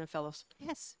 Representative Fellows.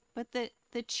 Yes, but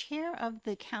the chair of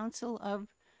the Council of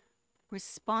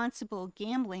Responsible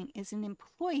Gambling is an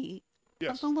employee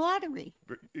of the lottery.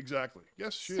 Exactly.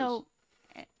 Yes, she is. So,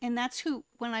 and that's who,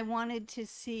 when I wanted to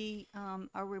see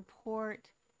a report,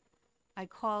 I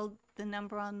called the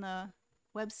number on the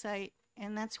website,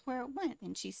 and that's where it went.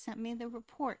 And she sent me the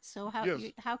report. So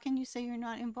how can you say you're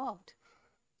not involved?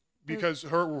 Because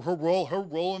her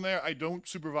role in there, I don't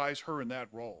supervise her in that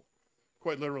role.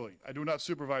 Quite literally, I do not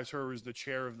supervise her as the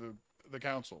chair of the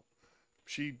council.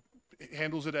 She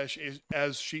handles it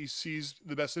as she sees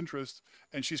the best interest,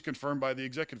 and she's confirmed by the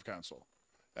executive council,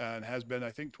 and has been,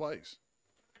 I think, twice.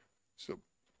 So.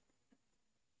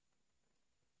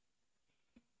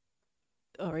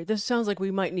 All right, this sounds like we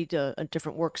might need a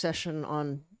different work session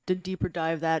on to deeper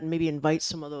dive that, and maybe invite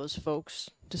some of those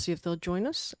folks to see if they'll join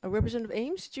us. Representative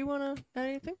Ames, do you want to add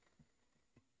anything?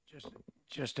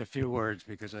 Just a few words,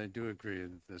 because I do agree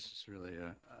that this is really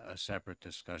a separate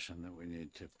discussion that we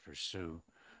need to pursue.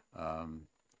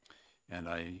 And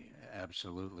I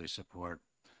absolutely support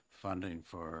funding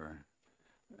for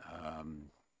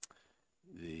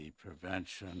the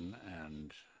prevention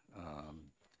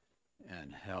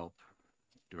and help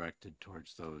directed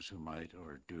towards those who might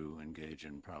or do engage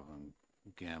in problem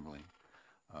gambling.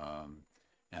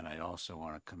 And I also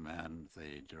want to commend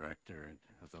the director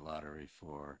of the lottery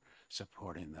for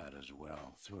supporting that as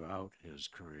well throughout his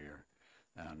career.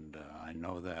 And I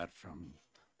know that from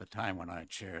the time when I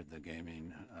chaired the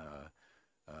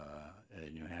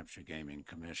New Hampshire Gaming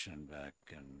Commission back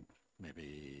in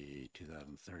maybe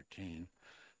 2013.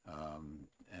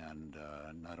 And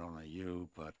not only you,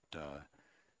 but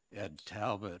Ed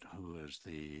Talbot, who is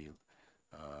the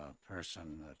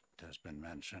person that has been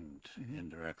mentioned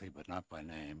indirectly, but not by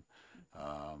name,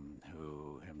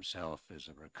 who himself is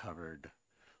a recovered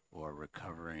or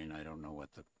recovering, I don't know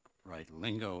what the right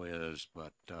lingo is,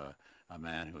 but a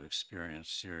man who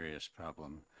experienced serious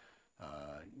problem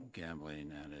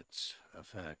gambling and its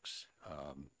effects,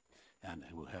 and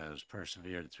who has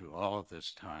persevered through all of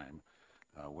this time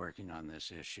working on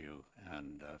this issue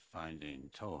and finding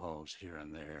toeholds here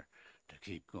and there to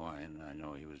keep going. I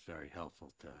know he was very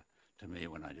helpful to me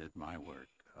when I did my work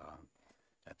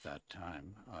at that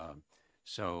time.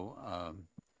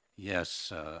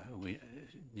 Yes, we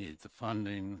need the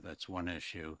funding. That's one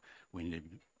issue. We need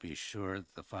to be sure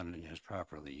that the funding is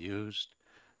properly used,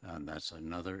 and that's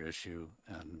another issue.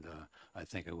 And I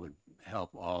think it would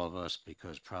help all of us,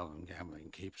 because problem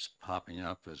gambling keeps popping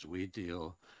up as we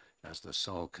deal as the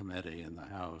sole committee in the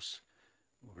House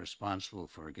responsible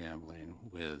for gambling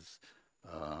with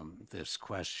this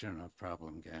question of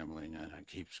problem gambling, and it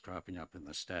keeps cropping up in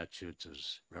the statutes,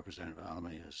 as Representative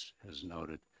Almy has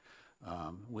noted,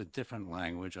 with different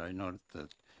language. I note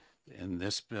that in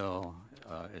this bill,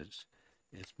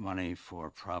 it's money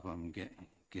for problem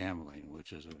gambling,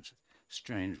 which is a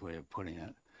strange way of putting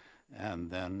it. And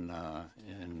then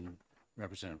in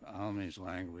Representative Almy's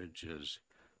language is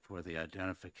for the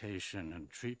identification and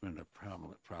treatment of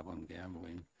problem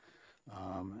gambling.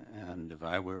 And if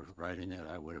I were writing it,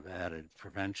 I would have added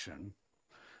prevention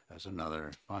as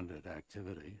another funded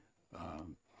activity.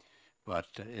 But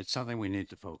it's something we need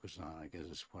to focus on, I guess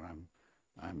is what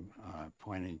I'm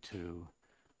pointing to.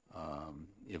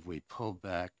 If we pull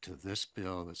back to this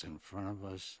bill that's in front of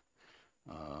us,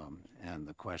 and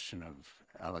the question of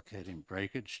allocating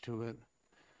breakage to it,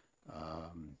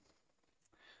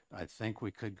 I think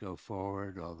we could go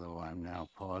forward, although I'm now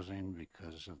pausing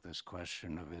because of this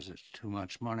question of is it too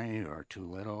much money or too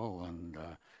little? And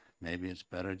maybe it's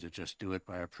better to just do it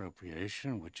by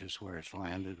appropriation, which is where it's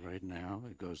landed right now.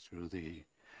 It goes through the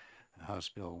House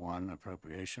Bill 1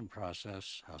 appropriation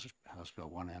process, House Bill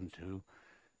 1 and 2.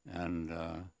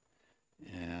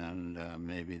 And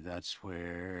maybe that's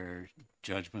where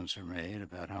judgments are made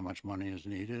about how much money is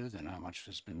needed and how much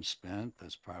has been spent.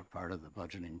 That's part of the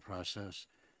budgeting process.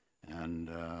 And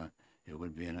it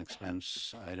would be an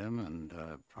expense item, and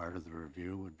part of the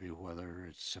review would be whether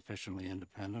it's sufficiently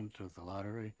independent of the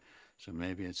lottery. So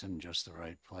maybe it's in just the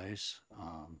right place.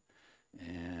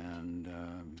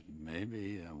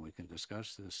 Maybe we can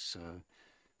discuss this.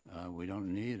 We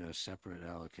don't need a separate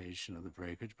allocation of the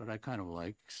breakage, but I kind of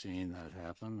like seeing that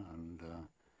happen, and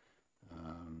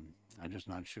I'm just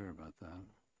not sure about that.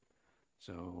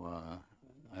 So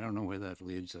I don't know where that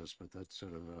leads us, but that's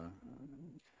sort of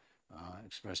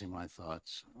expressing my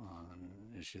thoughts on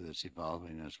an issue that's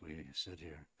evolving as we sit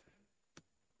here.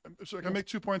 So I can make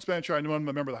 2 points, Madam Chair. I know I'm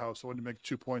a member of the House, so I wanted to make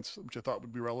 2 points, which I thought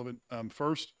would be relevant.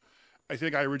 First, I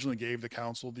think I originally gave the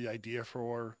council the idea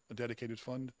for a dedicated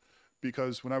fund,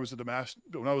 because when I was at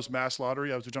Mass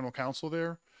Lottery, I was the general counsel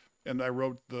there, and I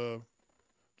wrote the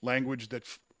language that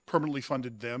permanently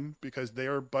funded them because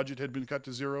their budget had been cut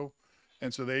to zero,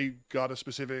 and so they got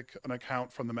an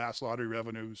account from the Mass Lottery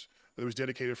revenues that was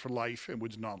dedicated for life and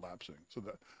was non-lapsing. So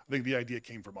I think the idea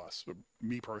came from us,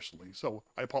 me personally. So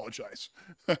I apologize.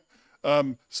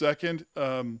 Second,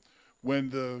 when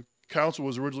the council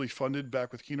was originally funded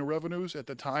back with Keno revenues, at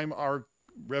the time our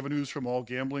revenues from all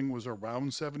gambling was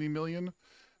around 70 million.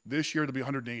 This year it'll be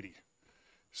 180.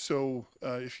 So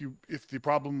if the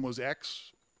problem was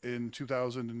X in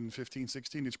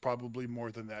 2015-16, it's probably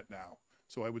more than that now.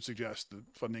 So I would suggest that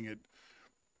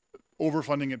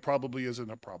overfunding it probably isn't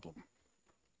a problem.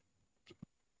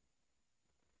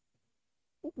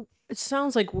 It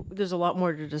sounds like there's a lot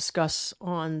more to discuss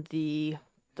on the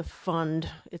fund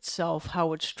itself,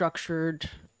 how it's structured,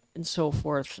 and so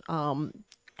forth.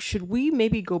 Should we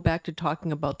maybe go back to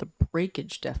talking about the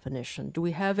breakage definition? Do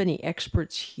we have any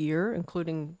experts here,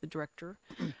 including the director,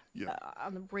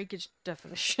 on the breakage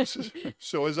definition?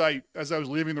 So as I was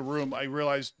leaving the room, I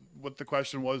realized what the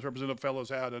question was Representative Fellows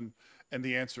had and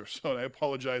the answer. So I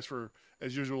apologize for,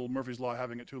 as usual, Murphy's Law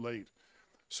having it too late.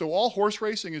 So all horse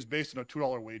racing is based on a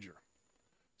 $2 wager.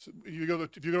 So if you go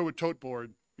to a tote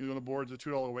board, the board's a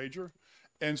 $2 wager.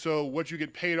 And so what you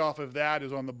get paid off of that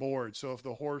is on the board. So if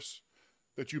the horse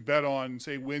that you bet on,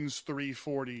 say, wins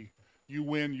 $3.40, you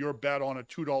win your bet on a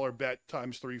 $2 bet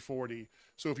times $3.40.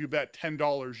 So if you bet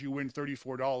 $10, you win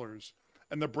 $34.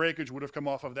 And the breakage would have come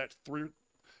off of that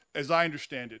as I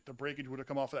understand it, the breakage would have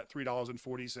come off of that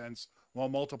 $3.40 while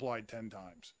multiplied 10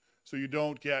 times. So you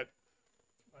don't get,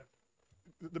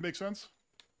 that makes sense?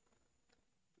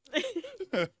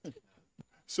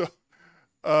 So,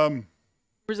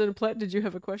 Representative Platt, did you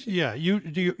have a question? Yeah,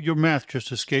 your math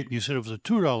just escaped me. You said it was a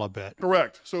 $2 bet.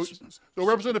 Correct. So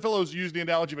Representative Fellows used the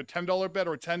analogy of a $10 bet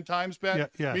or a 10 times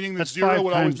bet, yeah. meaning that That's zero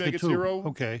would always 5 times make it the 2. zero.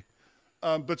 Okay.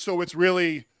 But so it's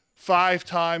really 5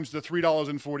 times the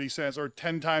 $3.40 or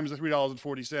 10 times the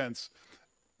 $3.40.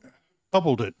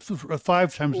 Doubled it.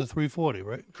 5 times the 340,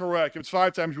 right? Correct. If it's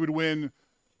 5 times, you would win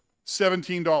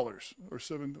 $17 or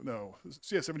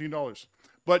 $17.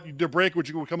 But the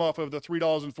breakage would come off of the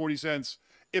 $3.40.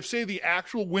 If, say, the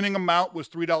actual winning amount was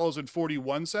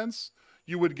 $3.41,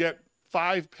 you would get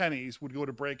 5 pennies would go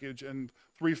to breakage and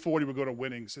 $3.40 would go to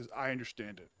winnings, as I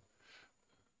understand it.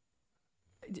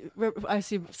 I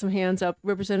see some hands up.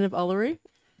 Representative Ullery?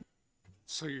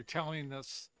 So you're telling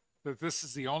us that this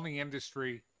is the only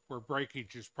industry where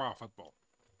breakage is profitable?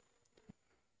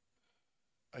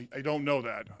 I don't know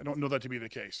that. I don't know that to be the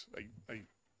case.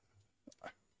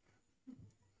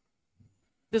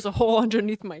 There's a hole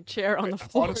underneath my chair on the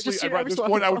floor. Honestly, at this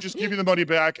point, I would just give you the money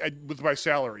back with my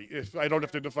salary if I don't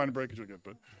have to define a breakage again.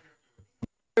 But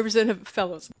Representative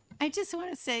Fellows. I just want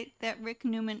to say that Rick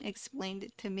Newman explained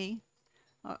it to me,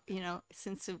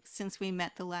 since we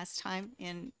met the last time,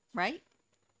 and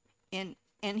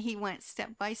he went step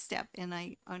by step, and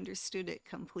I understood it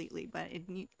completely. But it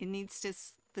needs to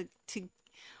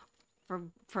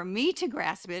for me to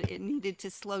grasp it, it needed to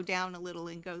slow down a little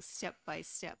and go step by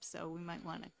step. So we might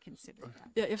want to consider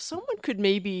that. Yeah, if someone could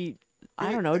maybe, I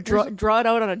don't know, draw it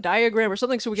out on a diagram or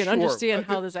something so we can understand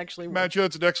how this actually works.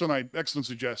 Matt, that's an excellent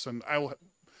suggestion. I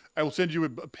will send you a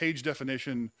page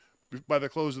definition by the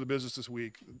close of the business this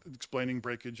week, explaining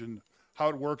breakage and how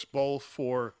it works both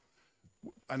for,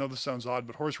 I know this sounds odd,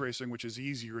 but horse racing, which is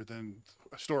easier than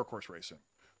historic horse racing,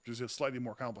 which is slightly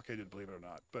more complicated, believe it or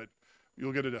not, but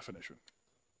you'll get a definition.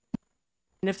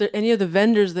 And if there any of the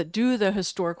vendors that do the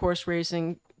historic horse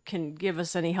racing can give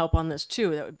us any help on this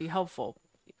too, that would be helpful.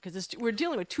 Because we're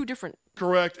dealing with two different.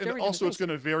 Correct, and Very also different it's going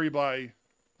to vary by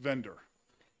vendor.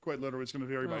 Quite literally, it's going to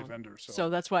vary by Oh. vendor, So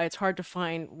that's why it's hard to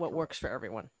find what works for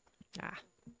everyone.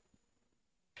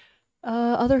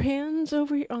 Other hands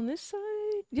over here on this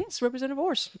side? Yes, Representative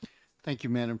Orse. Thank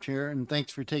you, Madam Chair, and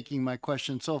thanks for taking my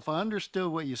question. So if I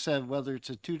understood what you said, whether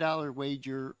it's a $2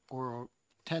 wager or a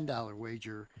 $10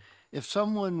 wager, if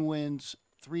someone wins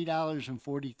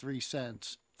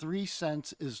 $3.43, 3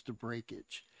 cents is the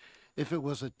breakage. If it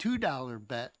was a $2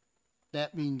 bet,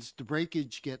 that means the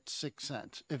breakage gets 6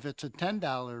 cents. If it's a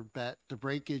 $10 bet, the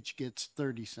breakage gets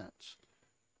 30 cents.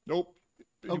 Nope.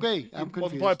 Okay, I'm Multiply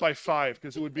confused. it by 5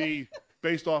 because it would be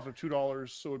based off of $2,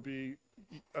 so it would be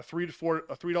a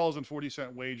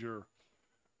 $3.40 wager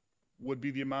would be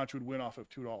the amount you would win off of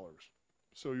 $2.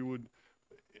 So you would,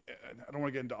 I don't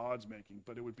want to get into odds making,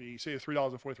 but it would be, say,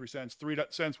 $3.43. 3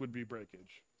 cents would be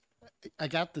breakage. I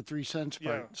got the 3 cents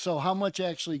part. Yeah. So how much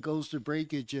actually goes to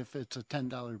breakage if it's a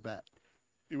 $10 bet?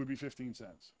 It would be 15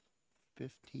 cents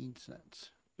 15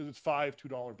 cents. because it's 5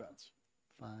 $2 bets.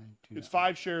 5, 2. It's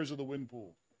 5 shares of the win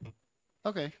pool.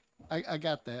 Okay, I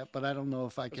got that, but I don't know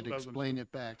if I That's could what I was explain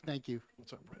it back. Thank you.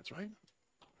 What's up? That's right.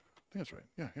 I think that's right.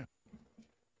 Yeah, yeah.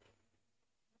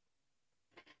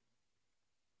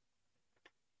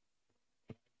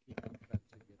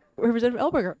 Representative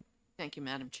Elberger. Thank you,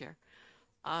 Madam Chair.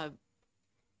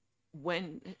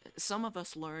 When some of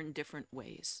us learn different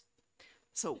ways,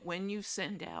 so when you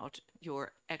send out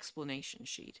your explanation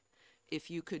sheet, if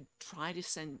you could try to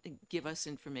give us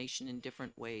information in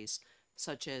different ways,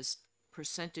 such as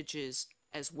percentages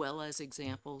as well as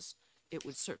examples, it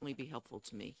would certainly be helpful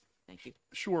to me. Thank you.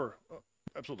 Sure.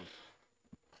 Absolutely.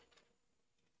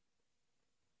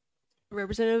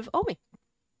 Representative Omi.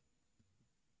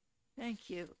 Thank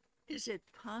you. Is it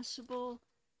possible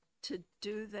to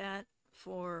do that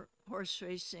for horse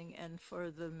racing and for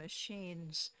the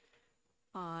machines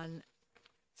on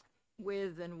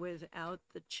with and without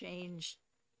the change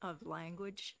of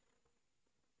language?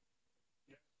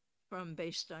 From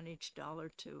based on each dollar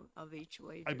to of each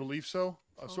wager? I believe so.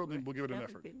 Oh, Certainly, great. we'll give it an That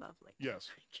effort. would be lovely. Yes.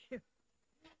 Thank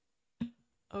you.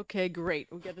 Okay, great.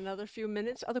 We've got another few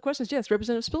minutes. Other questions? Yes,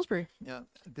 Representative Spilsbury. Yeah,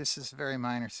 this is a very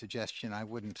minor suggestion. I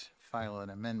wouldn't file an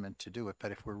amendment to do it,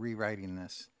 but if we're rewriting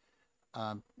this,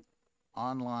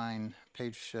 online,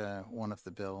 page 1 of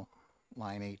the bill,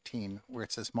 line 18, where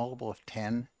it says multiple of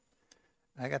 10,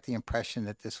 I got the impression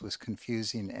that this was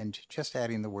confusing and just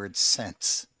adding the word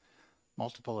cents.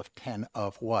 Multiple of 10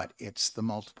 of what? It's the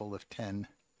multiple of 10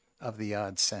 of the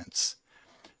odd cents.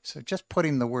 So just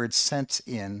putting the word cents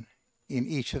in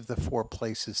each of the 4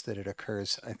 places that it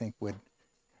occurs, I think would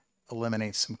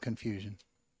eliminate some confusion.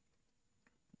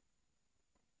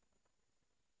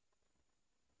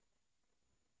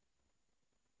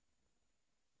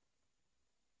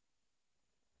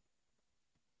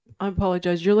 I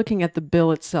apologize. You're looking at the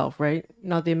bill itself, right?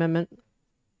 Not the amendment?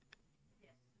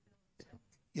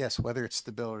 Yes, whether it's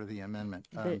the bill or the amendment.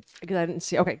 Because I didn't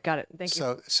see. Okay, got it. Thank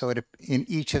you. So in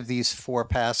each of these 4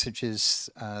 passages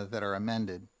that are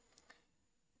amended,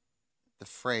 the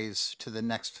phrase "to the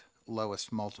next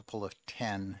lowest multiple of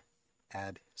 10,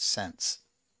 add cents"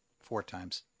 4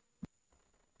 times.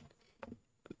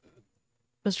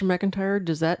 Mr. McIntyre,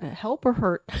 does that help or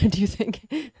hurt, do you think?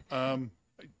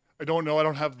 I don't know. I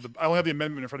don't have the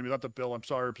amendment in front of me, not the bill. I'm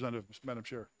sorry, Representative, Madam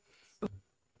Chair.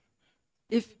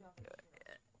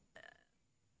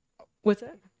 What's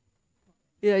that?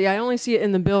 Yeah, I only see it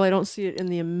in the bill. I don't see it in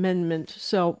the amendment.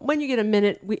 So when you get a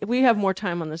minute, we have more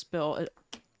time on this bill.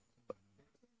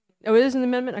 Oh, it is in the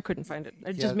amendment? I couldn't find it.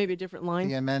 It Yeah, just maybe a different line.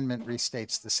 The amendment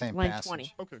restates the same Line passage.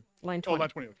 20. Okay. Line Oh, 20. line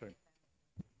 20. Okay.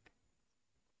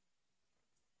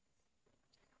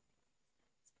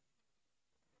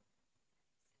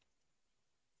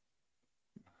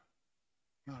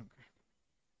 No, I'm good.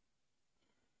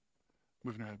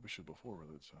 We've never had issues before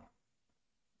with it, so.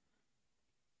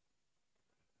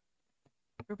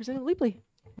 Representative Leapley.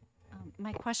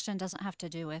 My question doesn't have to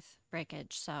do with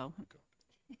breakage, so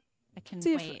I can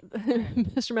See wait. if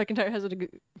Mr. McIntyre has a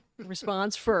good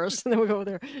response first, and then we'll go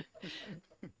there.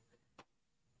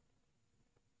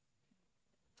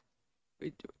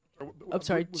 I'm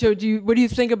sorry. So what do you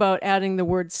think about adding the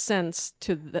word cents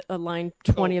to the line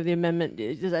 20 of the amendment?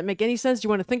 Does that make any sense? Do you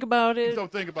want to think about it?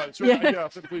 Don't think about it. Sir, Yeah. yeah,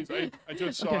 please. I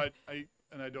just saw Okay. it.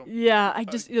 and I don't. Yeah, I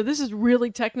just, this is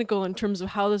really technical in terms of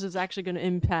how this is actually going to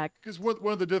impact. Because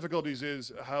one of the difficulties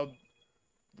is how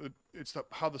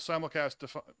how the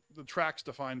simulcast the tracks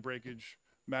define breakage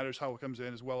matters, how it comes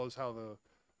in, as well as how the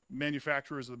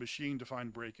manufacturers of the machine define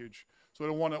breakage. So I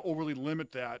don't want to overly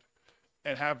limit that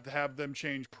and have them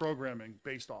change programming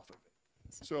based off of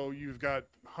it. So you've got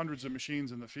hundreds of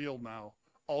machines in the field now,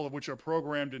 all of which are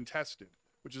programmed and tested,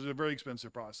 which is a very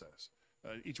expensive process.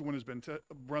 Each one has been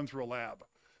run through a lab.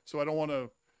 So I don't want to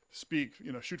speak,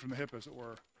 shoot from the hip, as it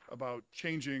were, about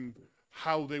changing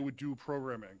how they would do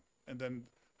programming. And then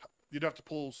you'd have to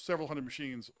pull several hundred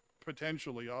machines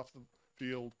potentially off the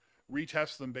field,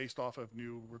 retest them based off of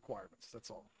new requirements. That's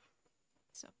all.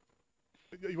 So,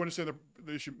 you understand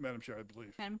the issue, Madam Chair, I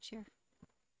believe. Madam Chair,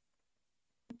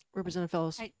 Representative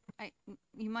Fellows.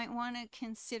 you might want to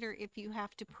consider if you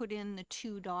have to put in the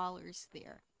 $2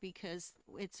 there, because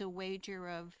it's a wager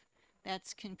of,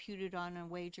 that's computed on a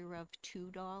wager of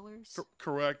 $2.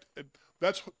 Correct.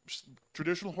 That's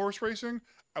traditional horse racing.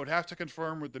 I would have to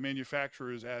confirm with the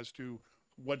manufacturers as to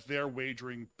what their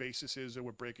wagering basis is and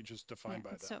what breakage is defined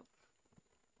by that. So,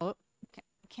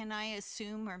 can I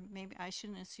assume, or maybe I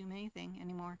shouldn't assume anything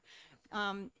anymore,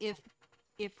 if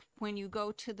when you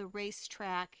go to the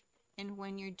racetrack and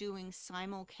when you're doing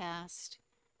simulcast,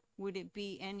 would it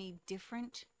be any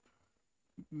different?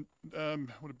 Would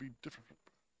it be different?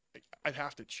 I'd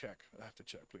have to check.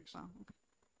 Please. Well,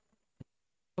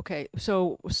 Okay,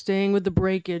 so staying with the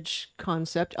breakage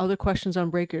concept, other questions on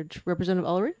breakage? Representative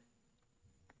Ellery?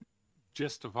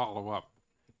 Just to follow up,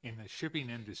 in the shipping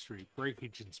industry,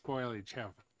 breakage and spoilage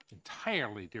have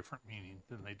entirely different meaning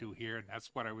than they do here, and that's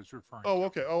what I was referring to. Oh,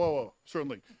 okay. Oh,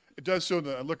 certainly. It does so in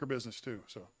the liquor business too.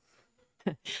 So.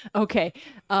 Okay.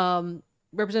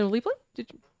 Representative Leepley?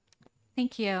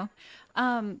 Thank you.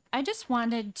 I just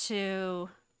wanted to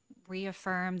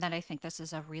reaffirm that I think this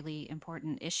is a really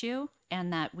important issue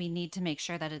and that we need to make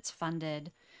sure that it's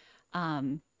funded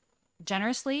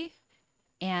generously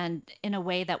and in a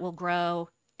way that will grow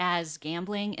as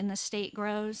gambling in the state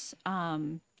grows.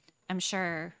 I'm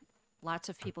sure lots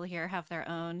of people here have their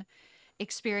own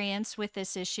experience with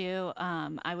this issue.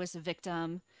 I was a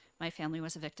victim. My family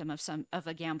was a victim of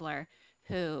a gambler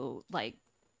who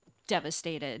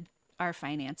devastated our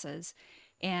finances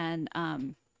and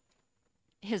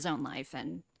his own life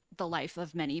and the life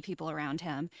of many people around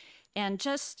him. And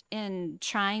just in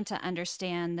trying to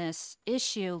understand this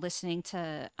issue, listening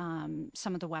to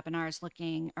some of the webinars,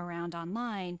 looking around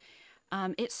online,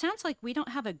 it sounds like we don't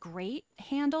have a great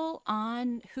handle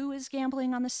on who is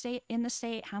gambling in the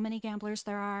state, how many gamblers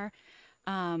there are.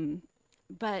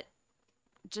 But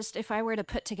just if I were to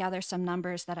put together some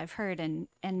numbers that I've heard, and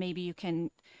maybe you can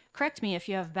correct me if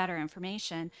you have better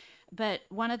information, but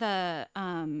one of the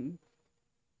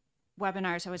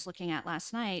webinars I was looking at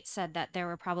last night said that there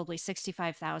were probably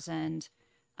 65,000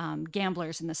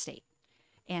 gamblers in the state.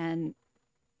 And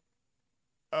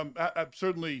I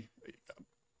certainly,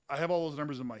 I have all those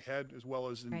numbers in my head as well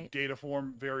as in data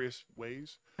form, various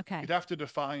ways. Okay. You'd have to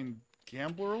define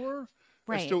gambler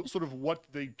as to sort of what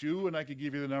they do, and I could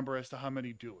give you the number as to how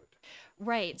many do it.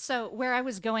 Right. So where I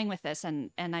was going with this, and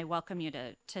I welcome you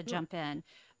to jump in,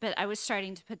 but I was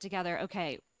starting to put together,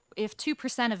 okay, if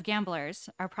 2% of gamblers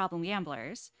are problem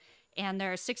gamblers, and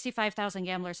there are 65,000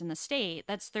 gamblers in the state,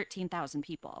 that's 13,000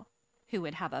 people who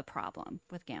would have a problem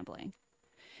with gambling.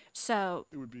 So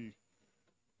it would be,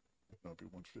 no, it'd be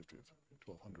 150,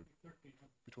 1,200.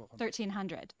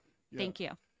 1,300. Yeah. Thank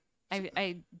you.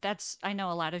 I know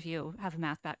a lot of you have a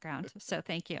math background, so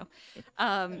thank you.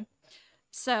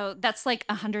 So that's like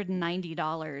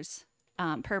 $190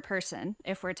 per person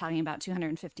if we're talking about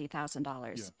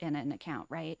 $250,000 in an account,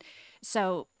 right?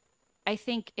 So I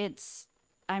think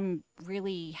I'm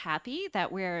really happy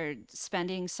that we're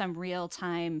spending some real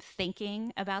time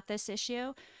thinking about this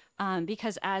issue,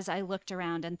 because as I looked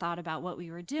around and thought about what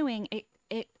we were doing,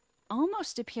 it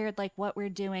almost appeared like what we're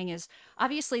doing is,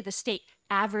 obviously the state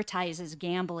advertises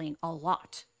gambling a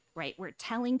lot, right? We're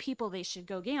telling people they should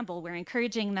go gamble. We're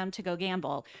encouraging them to go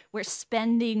gamble. We're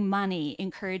spending money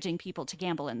encouraging people to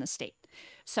gamble in the state.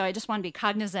 So I just want to be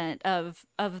cognizant of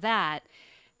that.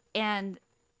 And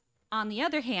on the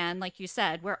other hand, like you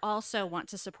said, we also want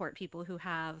to support people who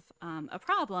have a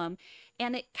problem.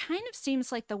 And it kind of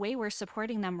seems like the way we're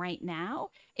supporting them right now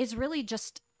is really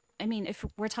just, I mean, if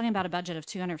we're talking about a budget of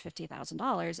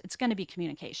 $250,000, it's going to be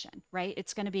communication, right?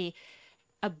 It's going to be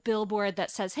a billboard that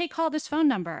says, hey, call this phone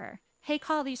number. Hey,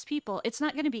 call these people. It's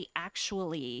not going to be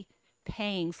actually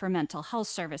paying for mental health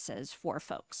services for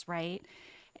folks, right?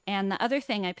 And the other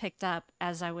thing I picked up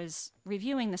as I was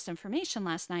reviewing this information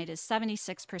last night is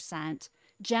 76%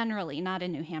 generally, not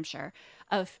in New Hampshire,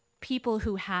 of people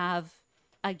who have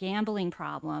a gambling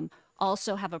problem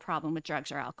also have a problem with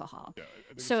drugs or alcohol. Yeah, I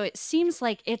think So it seems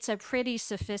like it's a pretty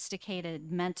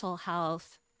sophisticated mental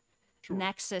health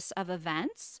nexus of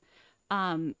events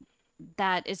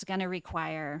that is going to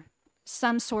require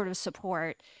some sort of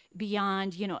support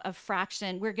beyond, you know, a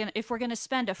fraction. If we're going to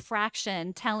spend a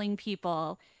fraction telling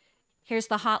people, here's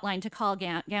the hotline to call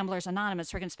Gamblers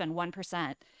Anonymous, we're going to spend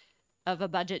 1% of a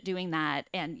budget doing that,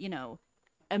 and, you know,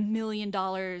 $1 million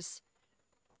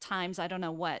times I don't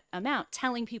know what amount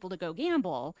telling people to go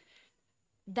gamble.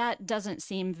 That doesn't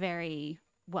seem very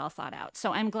well thought out.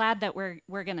 So I'm glad that we're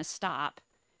going to stop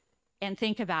and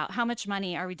think about how much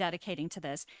money are we dedicating to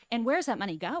this, and where's that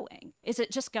money going? Is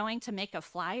it just going to make a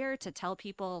flyer to tell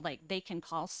people like they can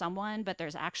call someone, but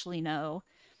there's actually no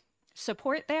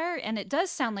support there? And it does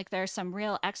sound like there are some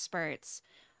real experts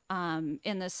in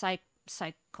the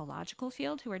psychological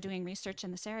field who are doing research in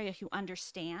this area who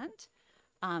understand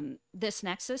this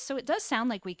nexus. So it does sound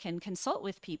like we can consult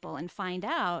with people and find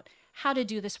out how to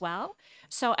do this well.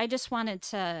 So I just wanted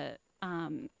to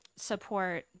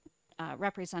support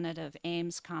Representative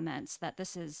Ames' comments that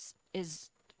this is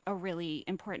a really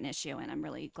important issue, and I'm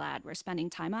really glad we're spending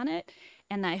time on it.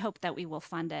 And I hope that we will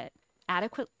fund it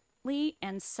adequately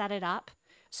and set it up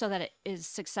so that it is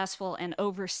successful and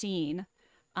overseen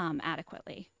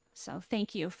adequately. So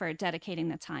thank you for dedicating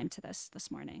the time to this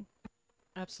morning.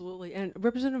 Absolutely. And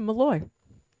Representative Malloy.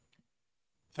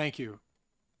 Thank you.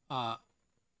 I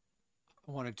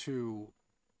wanted to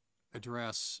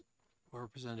address what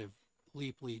Representative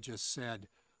Leapley just said.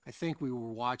 I think we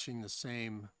were watching the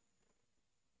same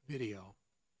video,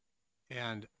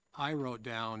 and I wrote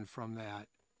down from that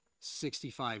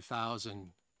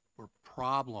 65,000 were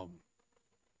problem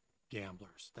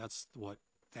gamblers. That's what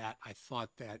I thought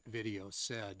that video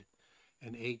said,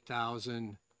 and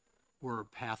 8,000 were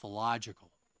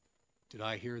pathological. Did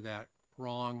I hear that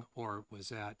wrong, or was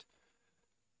that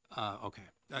okay?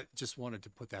 I just wanted to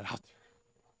put that out there.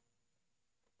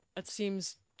 That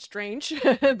seems strange,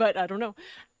 but I don't know.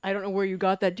 I don't know where you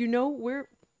got that. Do you know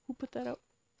who put that out?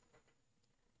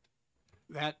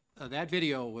 That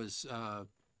video was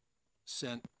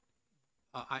sent.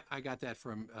 I got that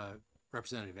from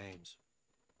Representative Ames,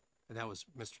 and that was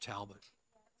Mr. Talbot.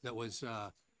 That was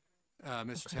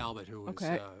Mr. Talbot who was.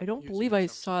 Okay, I don't believe I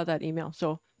saw that email.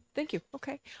 So thank you.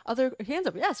 Okay, other hands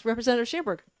up. Yes, Representative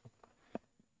Schamberg.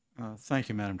 Thank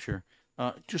you, Madam Chair.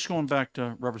 Just going back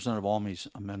to Representative Almey's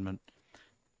amendment,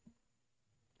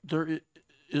 there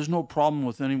is no problem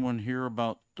with anyone here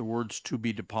about the words "to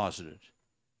be deposited,"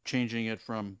 changing it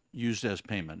from "used as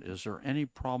payment." Is there any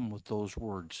problem with those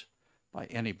words by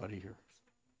anybody here?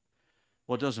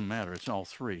 Well, it doesn't matter. It's all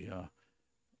three.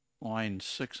 Line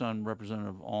 6 on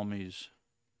Representative Almey's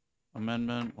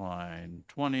amendment, line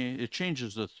 20. It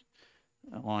changes the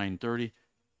line 30.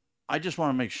 I just want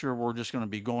to make sure we're just going to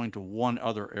be going to one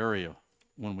other area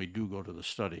when we do go to the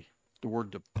study. The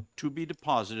word to be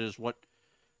deposited is what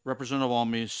Representative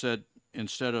Almey said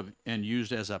instead of "and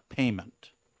used as a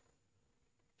payment"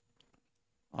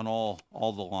 on all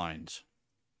the lines.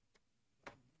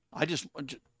 I'm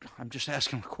just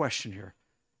asking a question here.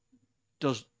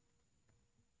 Does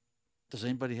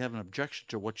anybody have an objection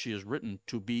to what she has written,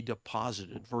 "to be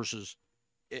deposited" versus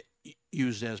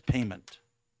 "used as payment"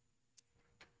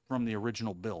 from the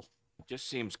original bill? Just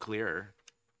seems clearer.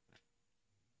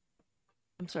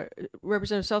 I'm sorry,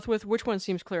 Representative Southworth, which one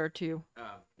seems clearer to you?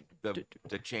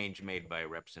 The change made by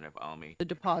Representative Almey. The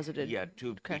deposited. Yeah,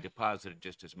 to be deposited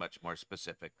just is much more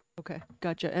specific. Okay,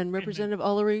 gotcha. And Representative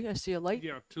Ullery, I see a light.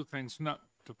 Yeah, two things. Not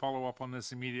to follow up on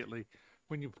this immediately.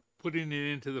 When you putting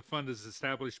it into the fund as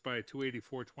established by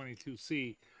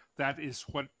 28422C, that is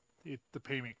what the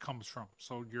payment comes from.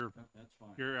 So you're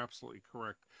absolutely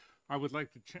correct. I would like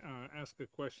to ask a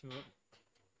question,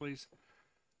 please.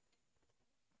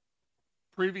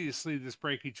 Previously, this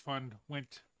breakage fund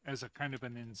went as a kind of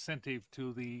an incentive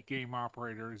to the game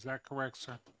operator. Is that correct,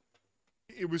 sir?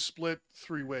 It was split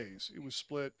three ways. It was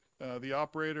split the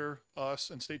operator,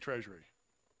 us, and state treasury.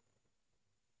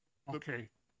 Okay.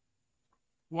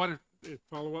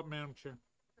 Follow up, Madam Chair?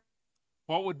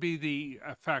 What would be the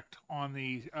effect on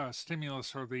the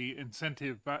stimulus or the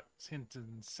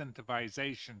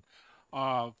incentivization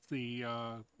of the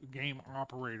game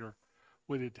operator?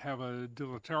 Would it have a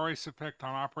deleterious effect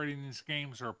on operating these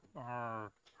games, or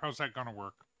how's that going to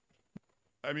work?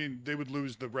 I mean, they would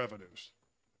lose the revenues.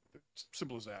 It's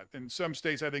simple as that. In some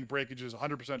states, I think breakage is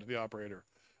 100% to the operator.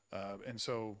 And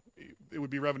so it would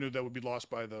be revenue that would be lost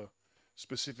by the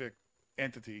specific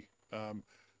entity,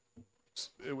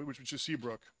 which is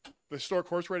Seabrook. The historic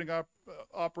horse racing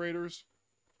operators,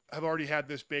 have already had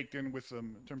this baked in with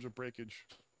them in terms of breakage.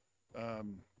 I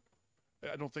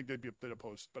don't think they'd be a bit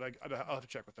opposed, but I'll have to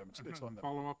check with them. It's on them.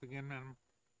 Follow up again, madam.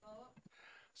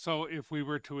 So if we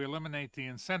were to eliminate the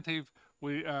incentive,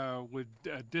 we would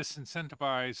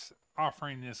disincentivize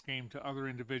offering this game to other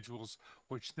individuals,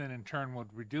 which then in turn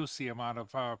would reduce the amount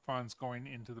of funds going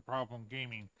into the problem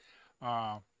gaming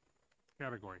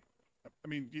category. I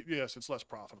mean, yes, it's less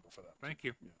profitable for them. Thank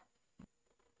you.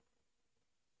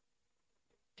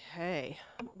 Okay,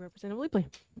 Representative Leapley.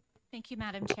 Thank you,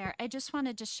 Madam Chair. I just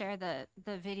wanted to share the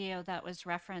video that was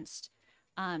referenced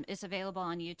is available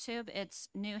on YouTube. It's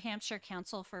New Hampshire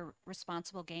Council for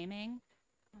Responsible Gaming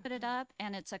put it up,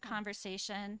 and it's a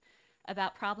conversation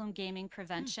about problem gaming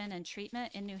prevention and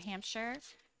treatment in New Hampshire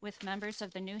with members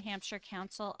of the New Hampshire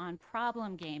Council on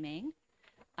Problem Gaming,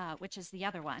 which is the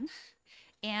other one,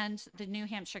 and the New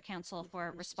Hampshire Council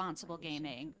for Responsible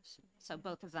Gaming. So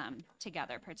both of them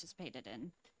together participated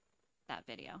in that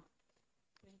video.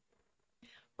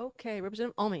 Okay,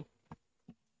 Representative Almy.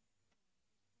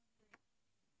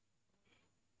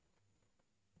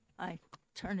 I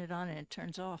turn it on and it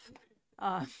turns off.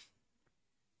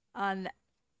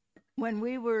 When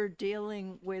we were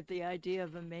dealing with the idea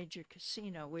of a major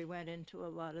casino, we went into a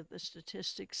lot of the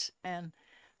statistics, and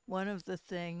one of the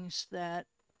things that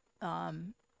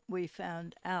we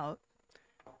found out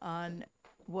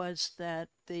was that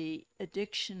the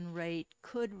addiction rate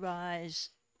could rise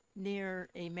near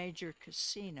a major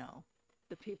casino,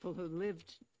 the people who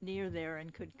lived near there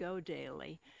and could go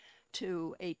daily,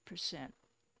 to 8%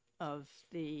 of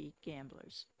the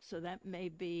gamblers. So that may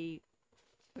be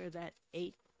where that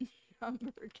 8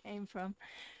 number came from.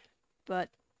 But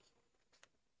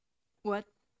what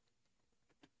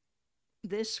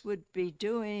this would be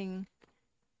doing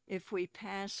if we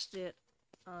passed it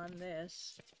on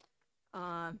this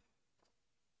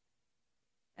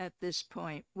at this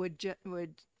point would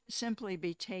simply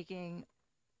be taking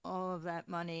all of that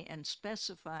money and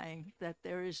specifying that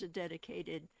there is a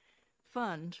dedicated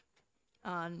fund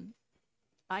on,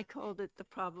 I called it the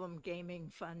Problem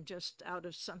Gaming Fund just out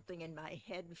of something in my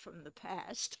head from the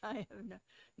past. I have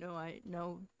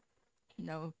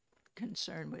no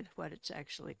concern with what it's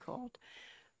actually called.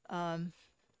 But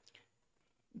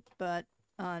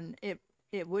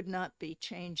it would not be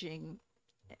changing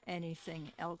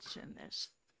anything else in this.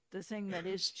 The thing that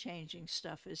is changing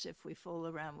stuff is if we fool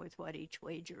around with what each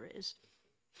wager is.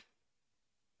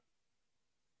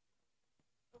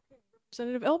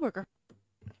 Representative Elberger.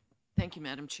 Thank you,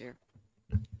 Madam Chair.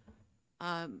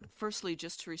 Firstly,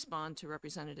 just to respond to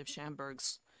Representative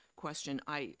Schamberg's question,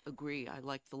 I agree. I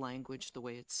like the language, the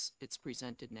way it's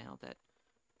presented now, that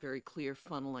very clear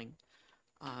funneling.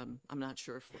 I'm not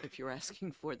sure if you're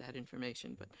asking for that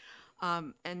information, but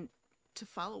and to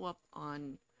follow up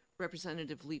on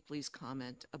Representative Leapley's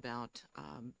comment about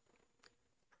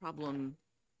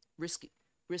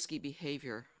risky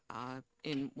behavior.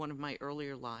 In one of my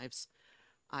earlier lives,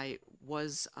 I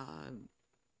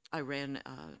ran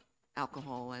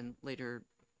alcohol and later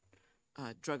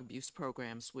drug abuse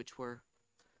programs, which were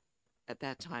at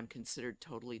that time considered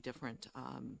totally different.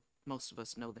 Most of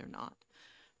us know they're not.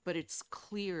 But it's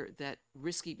clear that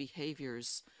risky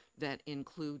behaviors that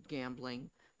include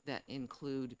gambling, that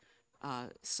include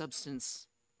substance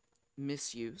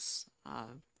misuse,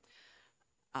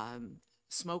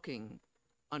 smoking,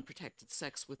 unprotected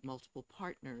sex with multiple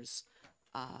partners,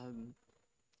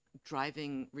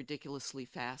 driving ridiculously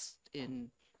fast in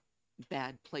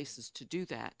bad places to do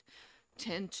that,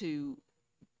 tend to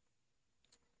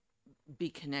be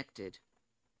connected.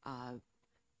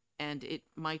 And it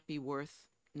might be worth,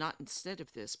 not instead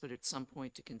of this, but at some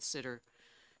point to consider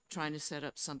trying to set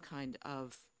up some kind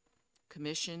of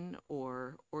commission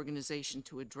or organization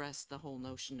to address the whole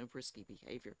notion of risky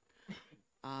behavior.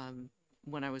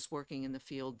 When I was working in the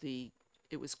field,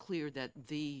 it was clear that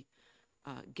the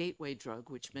gateway drug,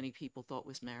 which many people thought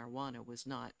was marijuana, was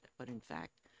not, but in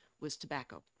fact was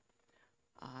tobacco.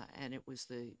 And it was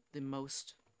the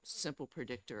most simple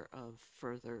predictor of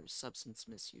further substance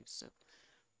misuse. So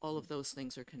all of those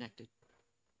things are connected.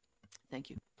 Thank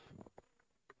you.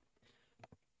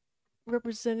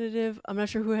 Representative, I'm not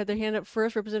sure who had their hand up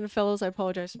first. Representative Fellows, I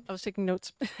apologize. I was taking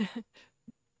notes.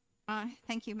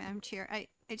 Thank you, Madam Chair. I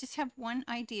just have one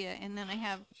idea, and then I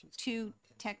have two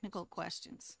technical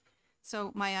questions.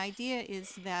 So my idea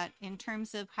is that in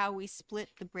terms of how we split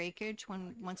the breakage,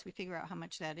 once we figure out how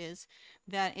much that is,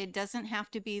 that it doesn't have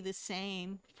to be the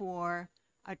same for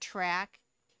a track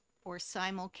or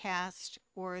simulcast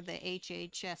or the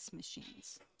HHS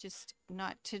machines. Just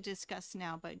not to discuss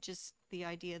now, but just the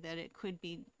idea that it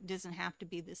doesn't have to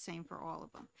be the same for all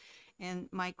of them. And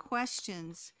my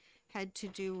questions had to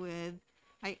do with,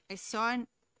 I saw an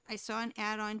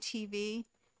ad on TV,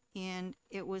 and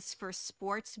it was for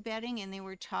sports betting, and they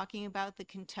were talking about the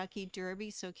Kentucky Derby.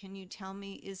 So can you tell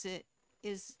me,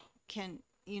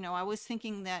 I was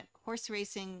thinking that horse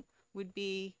racing would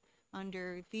be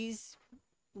under these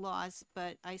laws,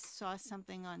 but I saw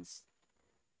something on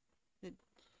the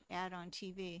ad on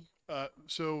TV.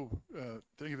 Thank you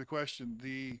for the question.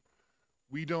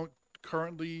 We don't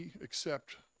currently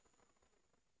accept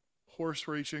horse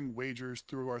racing wagers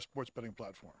through our sports betting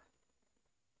platform.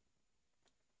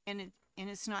 And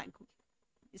it's not,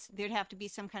 there'd have to be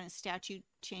some kind of statute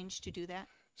change to do that?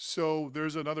 So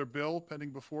there's another bill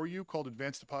pending before you called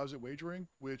advanced deposit wagering,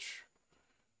 which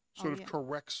sort of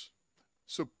corrects.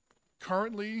 So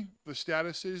currently the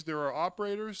status is there are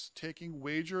operators taking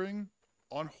wagering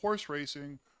on horse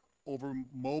racing over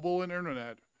mobile and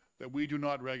internet that we do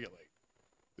not regulate.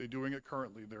 They're doing it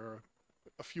currently. There are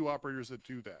a few operators that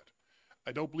do that.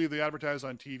 I don't believe they advertise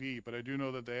on TV, but I do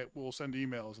know that they will send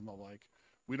emails and the like.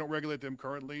 We don't regulate them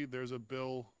currently. There's a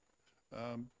bill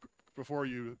before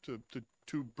you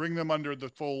to bring them under the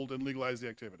fold and legalize the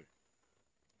activity.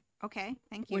 Okay,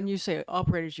 thank you. When you say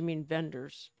operators, you mean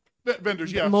vendors?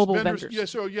 Vendors, yeah. Mobile vendors. Yeah,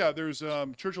 so yeah, there's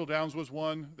Churchill Downs was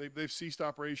one. They've ceased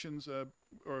operations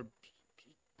or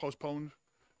postponed.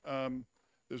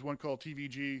 There's one called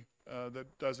TVG that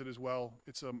does it as well.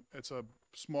 It's a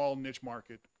small niche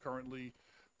market currently.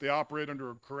 They operate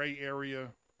under a gray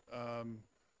area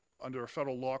under a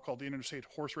federal law called the Interstate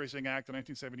Horse Racing Act of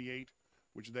 1978,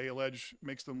 which they allege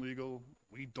makes them legal.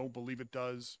 We don't believe it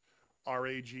does. Our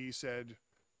AG said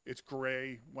it's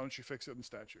gray. Why don't you fix it in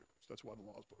statute? So that's why the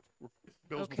law's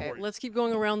bills Okay, before you. let's keep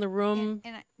going around the room.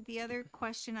 And the other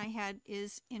question I had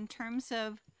is in terms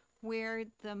of where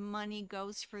the money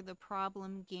goes for the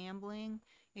problem gambling,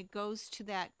 it goes to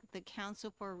the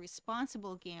Council for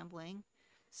Responsible Gambling.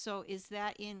 So is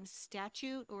that in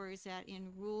statute or is that in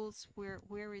rules?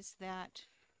 Where is that?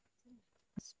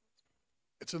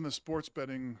 It's in the sports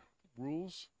betting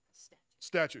rules?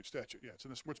 Statute, yeah. It's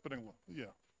in the sports betting law. Yeah,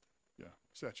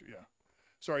 statute, yeah.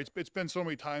 Sorry, it's been so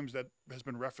many times that has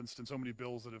been referenced in so many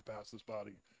bills that have passed this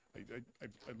body. I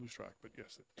lose track, but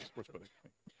yes, it's sports betting.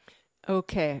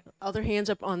 Okay, other hands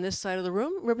up on this side of the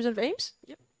room. Representative Ames?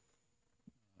 Yep.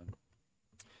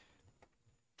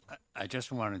 I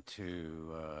just wanted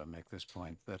to make this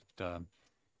point that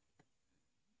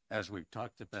as we've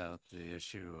talked about the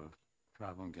issue of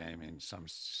problem gaming, some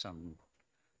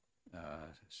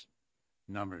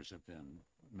numbers have been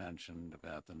mentioned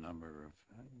about the number of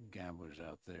gamblers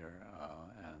out there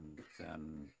and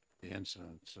then the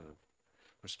incidence of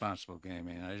responsible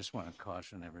gaming. I just want to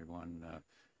caution everyone,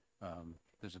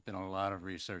 there's been a lot of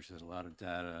research, there's a lot of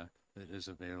data that is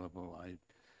available.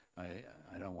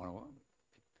 I don't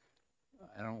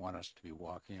want us to be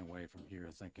walking away from here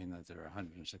thinking that there are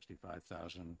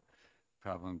 165,000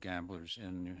 problem gamblers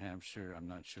in New Hampshire. I'm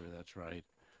not sure that's right.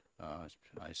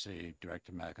 I see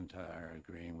Director McIntyre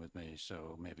agreeing with me,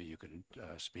 so maybe you could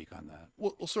speak on that.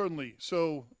 Well, certainly.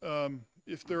 So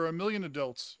if there are 1 million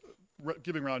adults,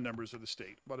 giving round numbers of the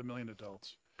state, about 1 million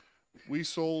adults, we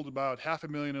sold about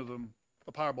 500,000 of them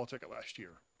a Powerball ticket last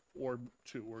year, or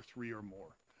 2 or 3 or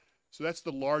more. So that's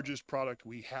the largest product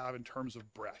we have in terms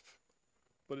of breadth.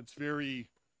 But it's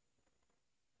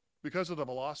because of the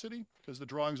velocity, because the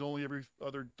drawing's only every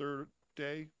other third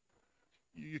day,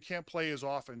 you can't play as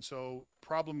often. So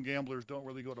problem gamblers don't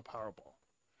really go to Powerball.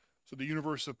 So the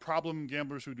universe of problem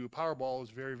gamblers who do Powerball is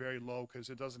very, very low because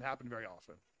it doesn't happen very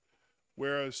often.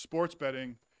 Whereas sports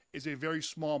betting is a very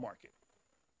small market,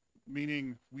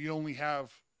 meaning we only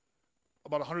have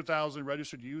about 100,000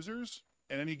 registered users.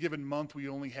 And any given month, we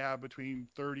only have between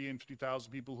 30 and 50,000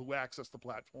 people who access the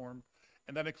platform.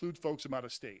 And that includes folks from out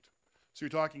of state. So you're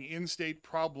talking in-state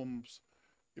problems.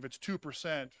 If it's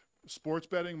 2%, sports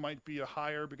betting might be a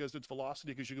higher because it's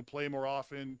velocity, because you can play more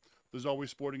often. There's always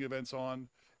sporting events on.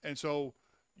 And so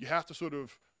you have to sort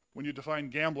of, when you define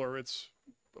gambler, it's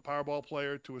a Powerball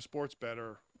player to a sports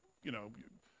bettor,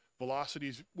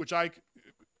 velocities, which I've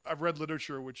read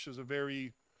literature, which is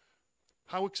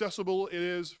how accessible it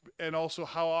is and also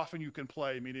how often you can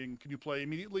play, meaning can you play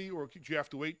immediately or do you have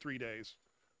to wait 3 days?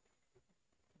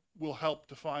 Will help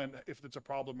define if it's a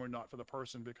problem or not for the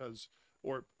person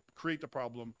or create the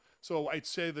problem. So I'd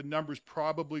say the number's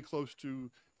probably close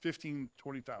to 15,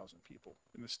 20,000 people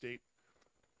in the state.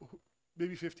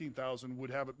 Maybe 15,000 would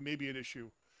have maybe an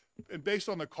issue. And based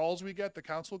on the calls we get, the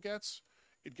council gets,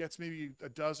 it gets maybe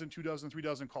 12, 2 dozen, 3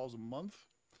 dozen calls a month.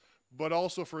 But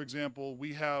also, for example,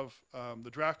 we have the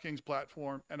DraftKings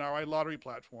platform and our iLottery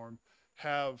platform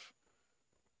have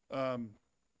phone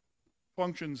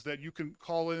functions that you can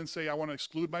call in and say, I want to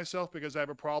exclude myself because I have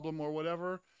a problem or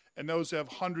whatever. And those have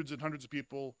hundreds and hundreds of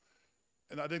people.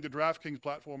 And I think the DraftKings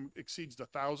platform exceeds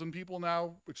 1,000 people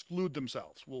now exclude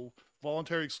themselves, will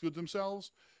voluntarily exclude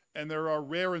themselves. And there are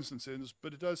rare instances,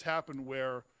 but it does happen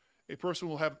where a person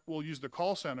will use the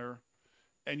call center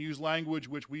and use language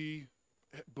which we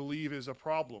believe is a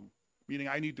problem, meaning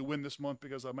I need to win this month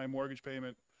because of my mortgage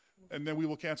payment, and then we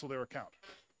will cancel their account.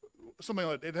 Something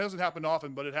like that. It hasn't happened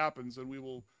often, but it happens, and we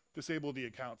will disable the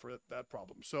account for that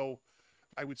problem. So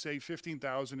I would say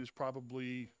 15,000 is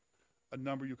probably a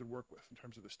number you could work with in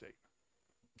terms of the state.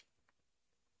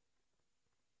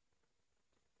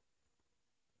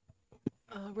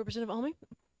 Representative Almy?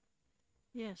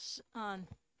 Yes,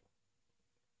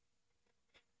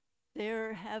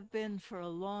 there have been for a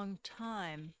long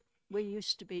time, we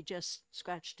used to be just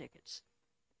scratch tickets.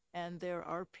 And there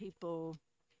are people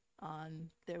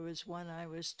there was one I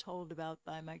was told about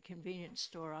by my convenience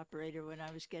store operator when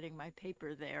I was getting my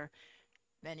paper there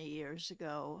many years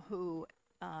ago, who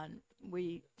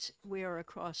we are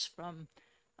across from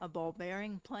a ball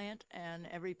bearing plant, and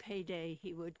every payday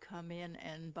he would come in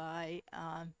and buy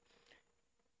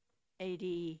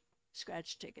 80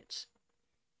 scratch tickets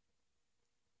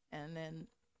and then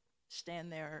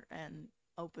stand there and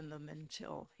open them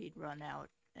until he'd run out,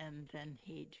 and then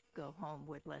he'd go home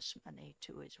with less money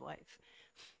to his wife.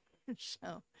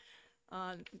 So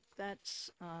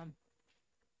that's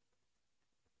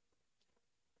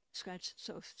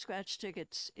scratch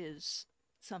tickets is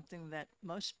something that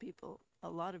most people, a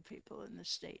lot of people in the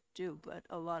state do, but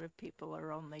a lot of people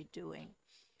are only doing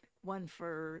one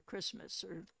for Christmas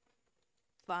or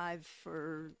 5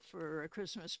 for a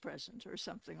Christmas present or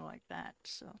something like that.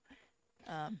 So,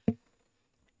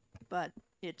 but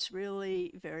it's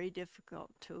really very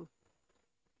difficult to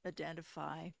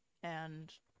identify,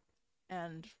 and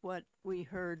what we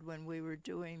heard when we were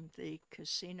doing the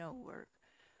casino work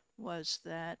was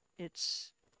that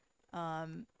it's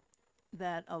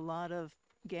that a lot of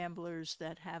gamblers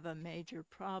that have a major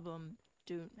problem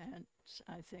do, and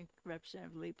I think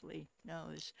Representative Leapley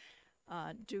knows,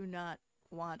 do not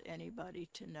want anybody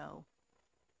to know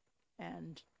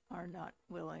and are not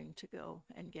willing to go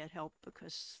and get help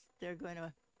because they're going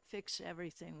to fix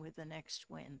everything with the next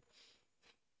win.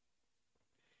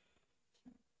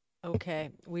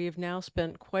 Okay, we've now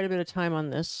spent quite a bit of time on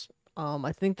this.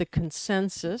 I think the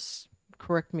consensus,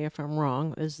 correct me if I'm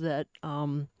wrong, is that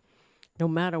no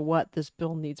matter what, this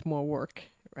bill needs more work,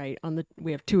 right?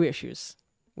 We have 2 issues.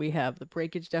 We have the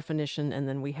breakage definition, and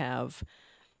then we have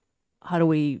how do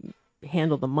we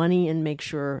handle the money and make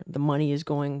sure the money is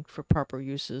going for proper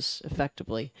uses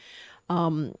effectively.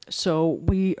 So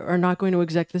we are not going to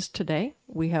exec this today.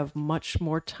 We have much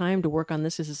more time to work on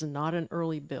this. This is not an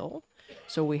early bill,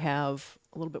 so we have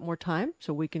a little bit more time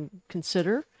so we can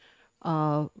consider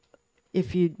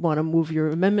if you want to move your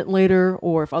amendment later,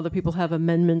 or if other people have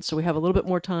amendments, so we have a little bit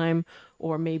more time,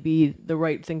 or maybe the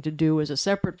right thing to do is a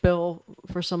separate bill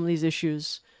for some of these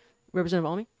issues. Representative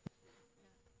Almy?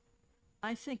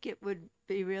 I think it would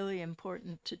be really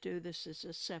important to do this as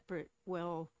a separate,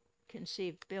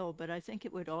 well-conceived bill, but I think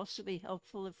it would also be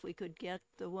helpful if we could get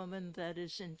the woman that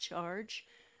is in charge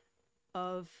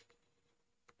of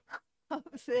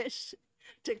this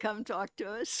to come talk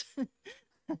to us,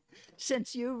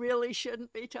 since you really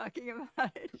shouldn't be talking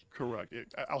about it. Correct.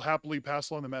 I'll happily pass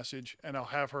along the message, and I'll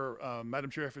have her,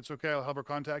 Madam Chair, if it's okay, I'll have her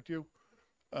contact you,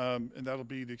 and that'll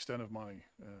be the extent of my,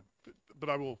 but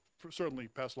I will certainly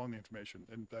pass along the information.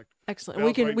 In fact, excellent.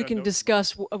 Val's We writing can that note.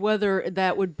 discuss whether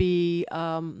that would be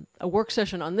a work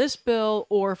session on this bill,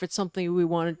 or if it's something we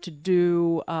wanted to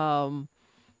do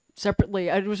separately.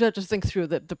 I just have to think through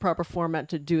the proper format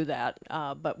to do that,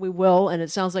 but we will. And it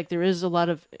sounds like there is a lot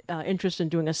of interest in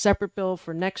doing a separate bill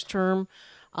for next term.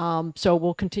 So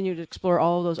we'll continue to explore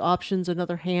all of those options.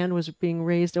 Another hand was being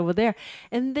raised over there.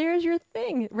 And there's your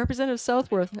thing, Representative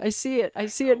Southworth. I see it. I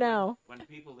see it now. When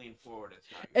people lean forward,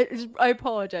 it's not. I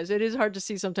apologize. It is hard to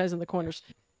see sometimes in the corners.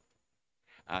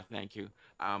 Thank you.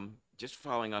 Just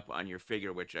following up on your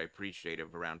figure, which I appreciate,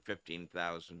 of around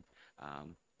 15,000,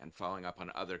 and following up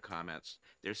on other comments,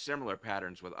 there's similar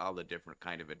patterns with all the different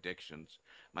kind of addictions.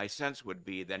 My sense would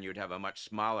be then you'd have a much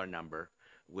smaller number,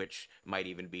 which might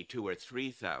even be 2,000 or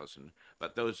 3,000,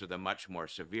 but those are the much more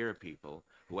severe people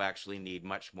who actually need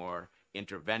much more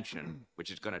intervention, which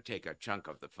is going to take a chunk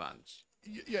of the funds.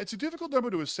 Yeah, it's a difficult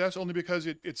number to assess only because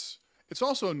it's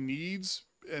also needs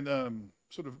and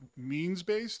sort of means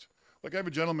based. Like I have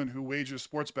a gentleman who wagers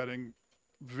sports betting,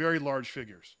 very large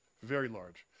figures, very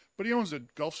large, but he owns a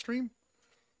Gulfstream.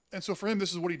 And so for him,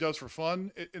 this is what he does for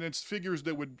fun. And it's figures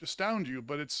that would astound you,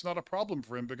 but it's not a problem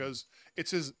for him because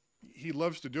it's his he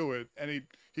loves to do it, and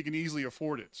he can easily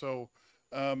afford it. So,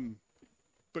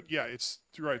 but yeah,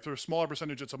 you're right. For a smaller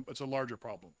percentage, it's a larger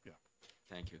problem. Yeah.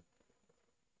 Thank you.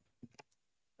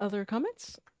 Other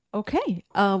comments? Okay.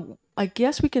 I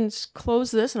guess we can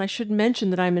close this, and I should mention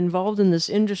that I'm involved in this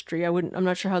industry. I'm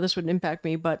not sure how this would impact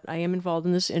me, but I am involved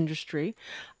in this industry.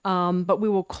 But we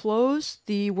will close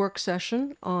the work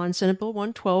session on Senate Bill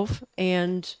 112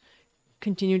 and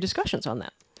continue discussions on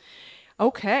that.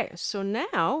 Okay, so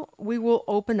now we will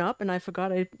open up, and I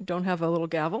forgot I don't have a little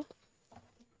gavel.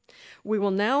 We will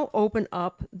now open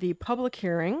up the public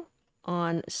hearing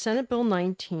on Senate Bill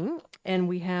 19, and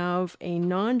we have a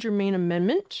non-germane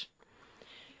amendment,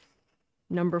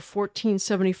 number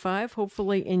 1475,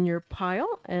 hopefully in your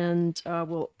pile, and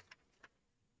we'll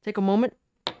take a moment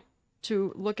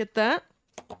to look at that.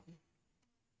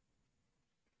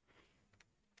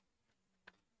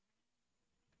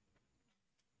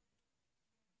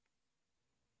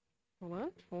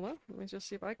 Hold on. Let me just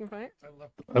see if I can find it.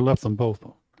 I left them both.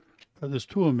 There's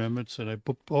two amendments, and I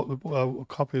put a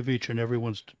copy of each in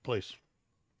everyone's place.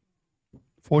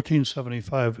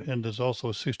 1475, and there's also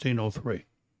 1603.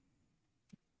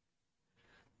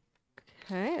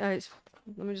 Okay,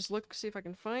 let me just look, see if I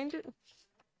can find it.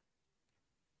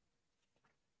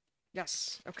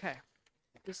 Yes, okay.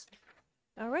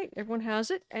 All right, everyone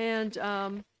has it, and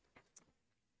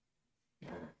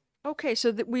okay,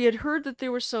 so we had heard that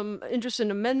there was some interest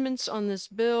in amendments on this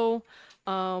bill.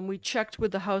 We checked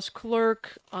with the House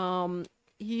Clerk.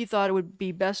 He thought it would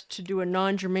be best to do a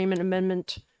non-germane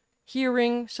amendment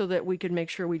hearing so that we could make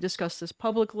sure we discuss this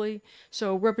publicly.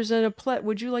 So Representative Plett,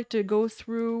 would you like to go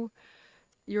through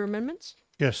your amendments?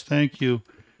 Yes, thank you.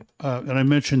 And I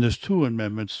mentioned there's two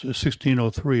amendments,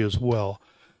 1603 as well.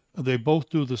 They both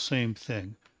do the same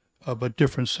thing, but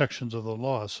different sections of the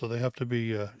law. So they have to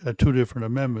be two different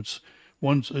amendments.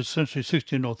 One's essentially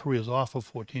 1603 is off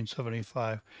of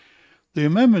 1475. The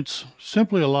amendments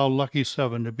simply allow Lucky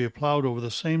 7 to be allowed over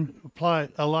the same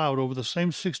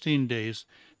 16 days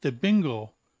that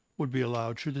bingo would be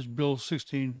allowed should this Bill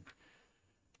 16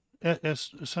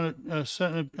 Senate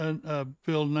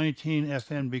Bill 19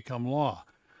 FN become law.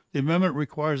 The amendment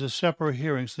requires a separate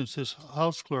hearing since this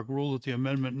House Clerk ruled that the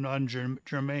amendment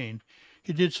non-germane.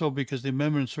 He did so because the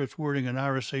amendment inserts wording in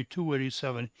RSA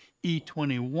 287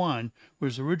 E21,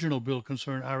 whereas the original bill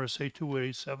concerned RSA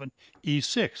 287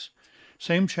 E6.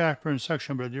 Same chapter and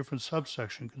section, but a different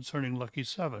subsection concerning Lucky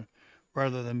 7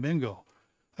 rather than bingo.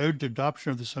 I urge the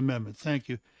adoption of this amendment. Thank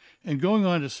you. And going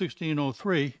on to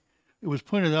 1603, it was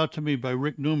pointed out to me by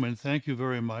Rick Newman, thank you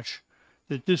very much,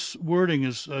 that this wording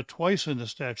is twice in the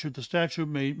statute. The statute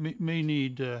may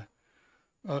need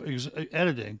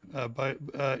editing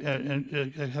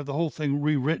and have the whole thing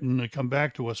rewritten and come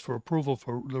back to us for approval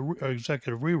for the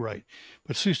executive rewrite.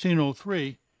 But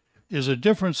 1603 is a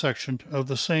different section of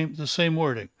the same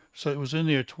wording. So it was in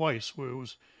there twice, where it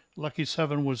was Lucky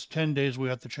 7 was 10 days. We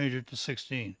have to change it to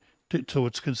 16, so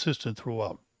it's consistent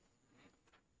throughout.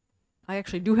 I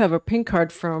actually do have a pink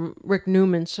card from Rick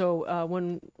Newman, so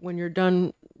when you're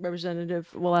done,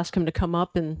 Representative, we'll ask him to come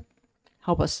up and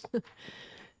help us.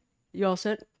 You all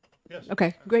set? Yes.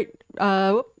 Okay, great.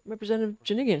 Representative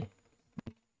Janigian.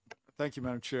 Thank you,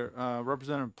 Madam Chair.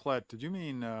 Representative Plett, did you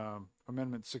mean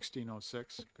Amendment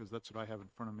 1606? Because that's what I have in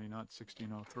front of me, not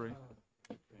 1603.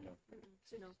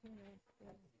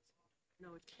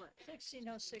 No, it's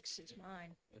 1606 is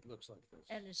mine. It looks like this.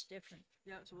 And it's different.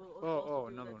 Yeah, so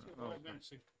Another one. Oh,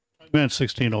 okay. I meant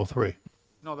 1603.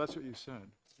 No, that's what you said.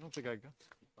 I don't think I got.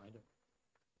 Find it.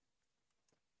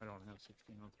 I don't have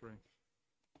 1603.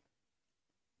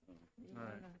 All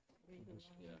right.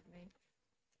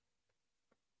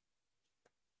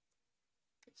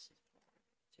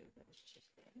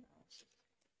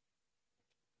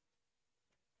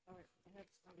 All right, I have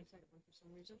a second one for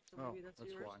some reason, so Oh, maybe that's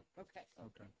that's yours. why. Okay.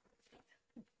 Okay.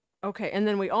 Okay, and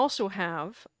then we also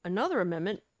have another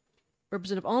amendment.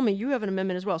 Representative Almy, you have an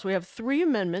amendment as well. So we have three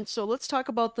amendments. So let's talk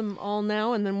about them all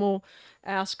now, and then we'll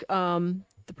ask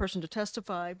the person to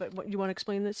testify. But you want to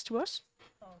explain this to us?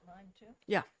 Oh, mine too?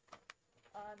 Yeah.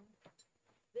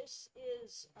 This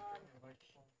is,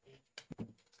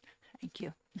 thank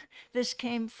you. This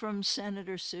came from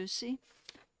Senator Susie,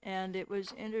 and it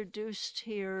was introduced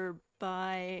here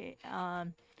by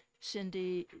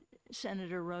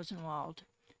Senator Rosenwald.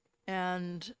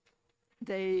 And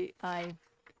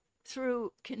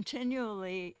through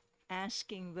continually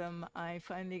asking them, I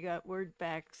finally got word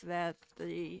back that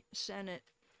the Senate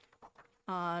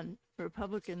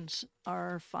Republicans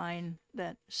are fine,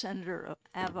 that Senator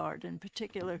Avard in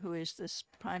particular, who is this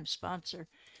prime sponsor,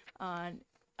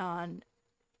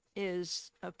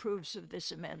 approves of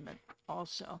this amendment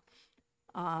also.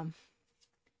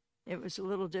 It was a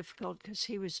little difficult because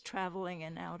he was traveling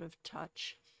and out of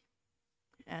touch,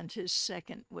 and his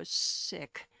second was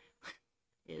sick,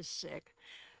 is sick.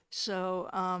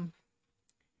 So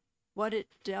what it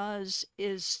does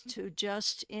is to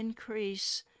just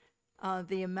increase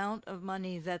the amount of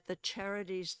money that the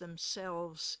charities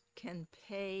themselves can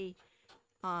pay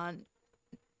on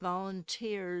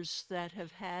volunteers that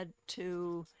have had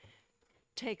to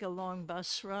take a long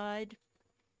bus ride,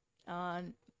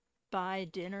 buy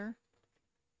dinner,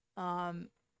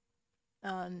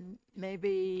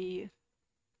 maybe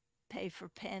pay for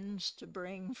pens to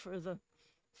bring for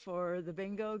the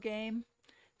bingo game,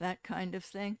 that kind of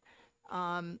thing.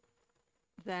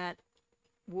 That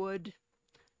would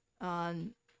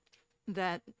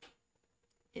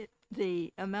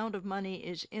the amount of money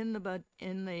is in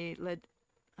the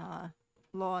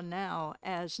law now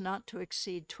as not to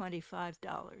exceed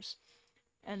 $25.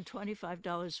 And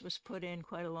 $25 was put in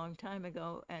quite a long time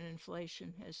ago, and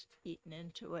inflation has eaten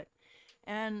into it.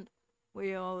 And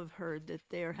we all have heard that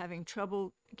they're having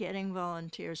trouble getting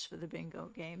volunteers for the bingo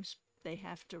games. They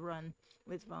have to run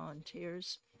with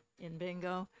volunteers in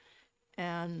bingo,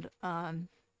 and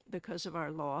because of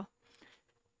our law.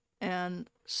 And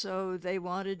so they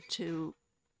wanted to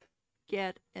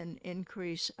get an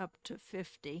increase up to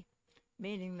 50,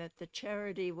 meaning that the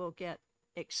charity will get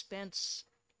expense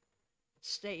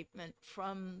statement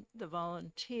from the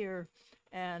volunteer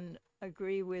and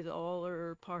agree with all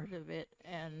or part of it,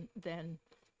 and then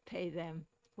pay them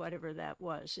whatever that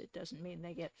was. It doesn't mean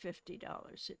they get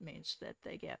 $50. It means that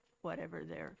they get whatever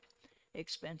their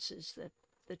expenses that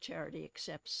the charity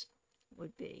accepts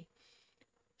would be.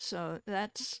 So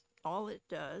that's all it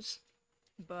does,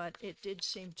 but it did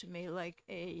seem to me like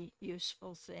a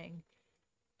useful thing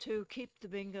to keep the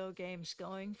bingo games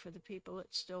going for the people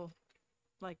that still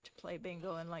like to play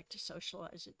bingo and like to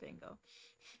socialize at bingo.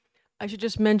 I should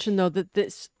just mention, though,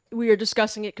 that we are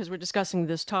discussing it because we're discussing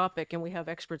this topic and we have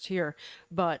experts here,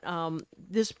 but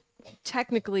this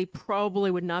technically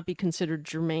probably would not be considered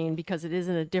germane because it is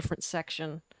in a different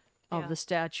section of the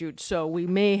statute. So we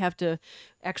may have to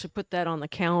actually put that on the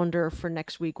calendar for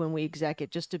next week when we exec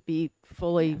it, just to be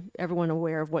fully everyone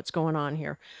aware of what's going on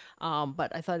here.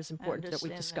 But I thought it's important that we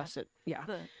discuss it. Yeah.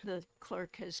 The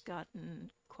clerk has gotten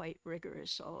quite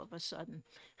rigorous all of a sudden.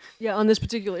 Yeah, on this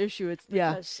particular issue, it's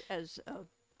because as an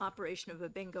operation of a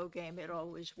bingo game, it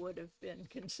always would have been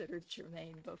considered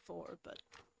germane before, but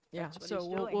yeah, that's what so he's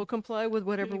doing. we'll comply with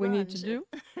whatever He we need to runs do.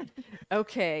 it.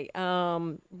 Okay.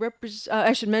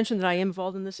 I should mention that I am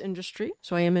involved in this industry,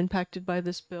 so I am impacted by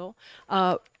this bill.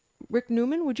 Rick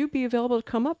Newman, would you be available to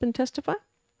come up and testify?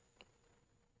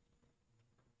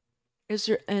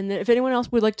 And if anyone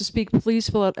else would like to speak, please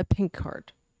fill out a pink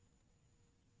card.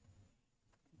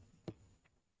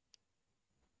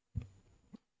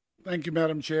 Thank you,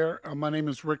 Madam Chair. My name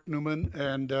is Rick Newman,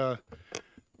 and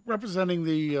representing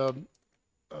the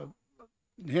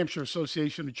New Hampshire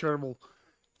Association of Charitable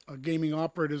Gaming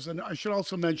Operators. And I should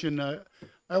also mention, I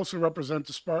also represent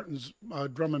the Spartans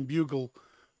Drum and Bugle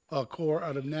Corps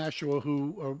out of Nashua,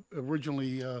 who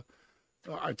originally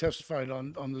I testified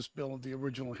on this bill at the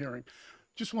original hearing.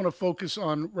 Just want to focus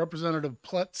on Representative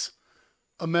Plett's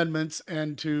amendments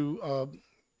and to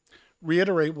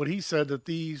reiterate what he said, that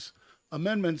these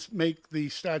amendments make the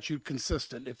statute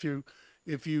consistent. If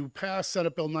you pass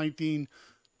Senate Bill 19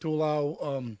 to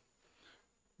allow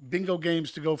bingo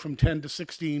games to go from 10 to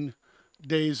 16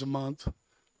 days a month,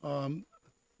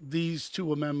 these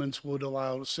two amendments would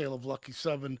allow the sale of Lucky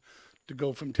 7 to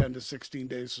go from 10 to 16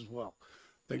 days as well.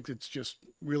 I think it's just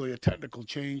really a technical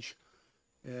change,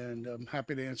 and I'm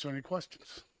happy to answer any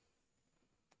questions.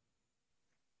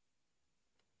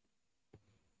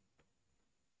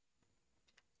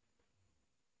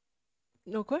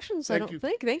 No questions, I Thank don't you.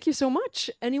 think. Thank you so much.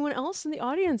 Anyone else in the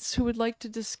audience who would like to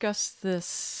discuss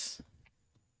this?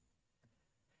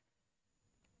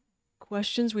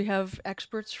 Questions? We have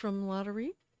experts from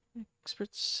lottery.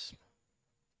 Experts.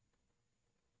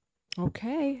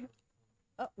 Okay.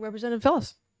 Representative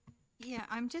Phyllis. Yeah,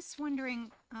 I'm just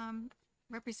wondering,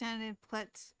 Representative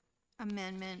Plett's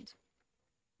amendment,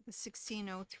 the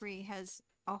 1603, has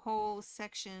a whole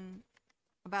section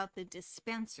about the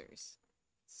dispensers.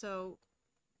 So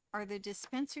are the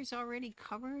dispensers already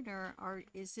covered, or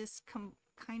is this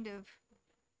kind of,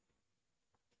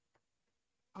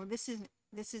 oh, this isn't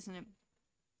a,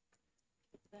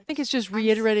 I think it's just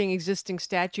reiterating existing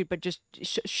statute, but just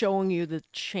showing you the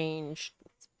change.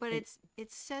 but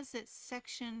it says that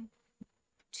section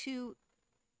 2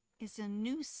 is a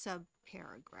new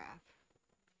subparagraph.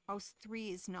 Oh, 3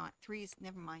 is not. 3 is,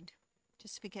 never mind.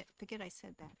 Just forget I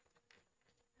said that.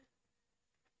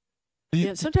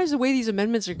 Yeah, sometimes the way these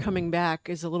amendments are coming back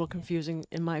is a little confusing,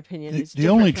 in my opinion. It's The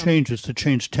only different from- change is to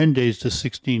change 10 days to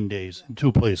 16 days in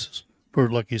 2 places for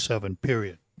Lucky 7,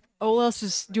 period. OLS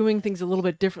is doing things a little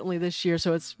bit differently this year,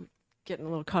 so it's getting a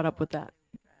little caught up with that.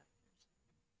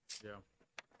 Yeah.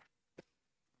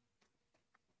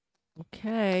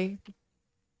 Okay. Is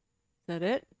that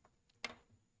it?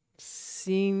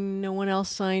 Seeing no one else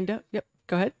signed up. Yep,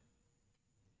 go ahead.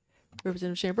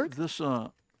 Representative Schamberg? This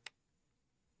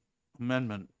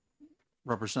amendment,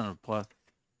 Representative Plath,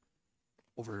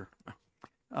 over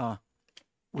here,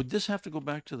 would this have to go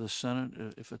back to the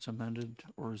Senate if it's amended,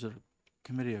 or is it a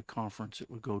committee of conference it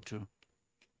would go to?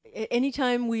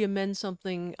 Anytime we amend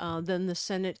something, then the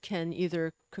Senate can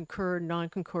either concur,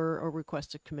 non-concur, or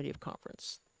request a committee of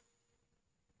conference.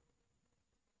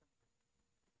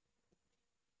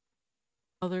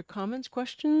 Other comments,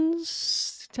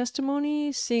 questions,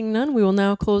 testimony? Seeing none, we will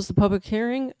now close the public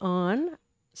hearing on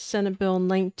Senate Bill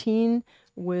 19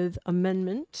 with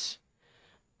Amendment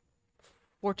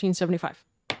 1475.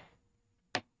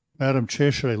 Madam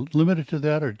Chair, should I limit it to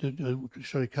that, or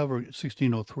should I cover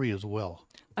 1603 as well?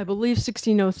 I believe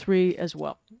 1603 as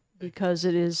well, because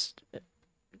it is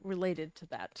related to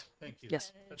that. Thank you.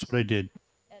 Yes. That's what I did.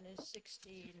 And is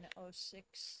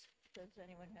 1606, does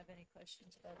anyone have any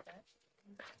questions about that?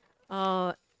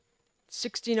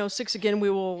 1606, again,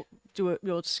 we'll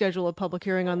schedule a public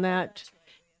hearing on that,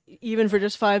 even for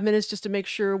just 5 minutes, just to make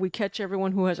sure we catch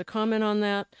everyone who has a comment on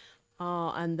that.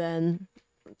 And then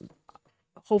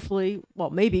hopefully, well,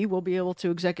 maybe we'll be able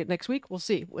to exec it next week. We'll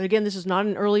see. Again, this is not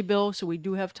an early bill, so we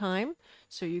do have time.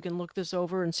 So you can look this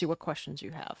over and see what questions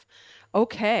you have.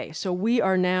 Okay, so we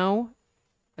are now,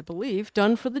 I believe,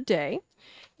 done for the day.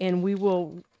 And we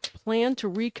will plan to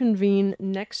reconvene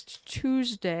next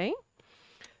Tuesday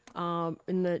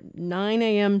in the 9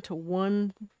 a.m. to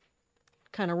 1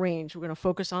 kind of range. We're going to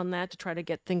focus on that to try to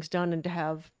get things done and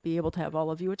to be able to have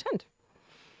all of you attend.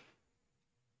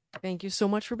 Thank you so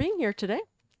much for being here today.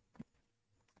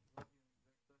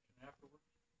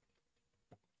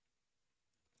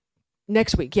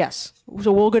 Next week, yes.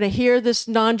 So we're going to hear this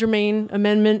non-germane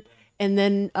amendment, and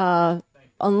then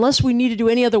unless we need to do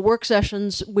any other work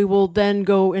sessions, we will then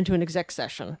go into an exec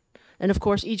session. And of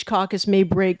course, each caucus may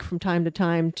break from time to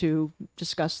time to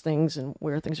discuss things and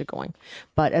where things are going.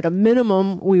 But at a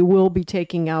minimum, we will be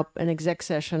taking up an exec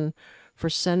session for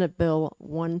Senate Bill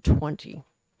 120,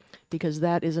 because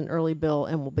that is an early bill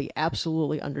and will be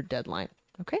absolutely under deadline.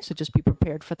 Okay, so just be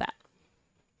prepared for that.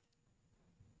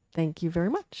 Thank you very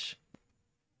much.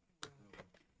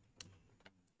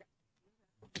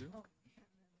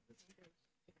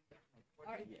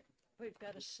 All right, we've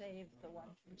got to save the one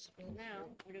from school. Now,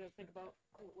 we're going to think about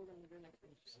what we're going to do next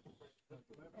week.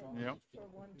 Yep. For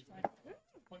 120.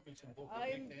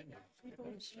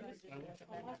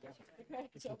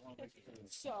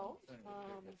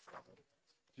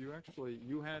 You actually,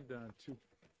 you had two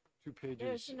pages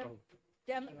There's an- of.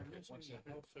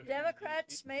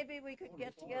 Democrats, maybe we could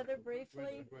get together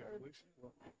briefly for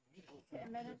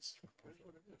 10 minutes?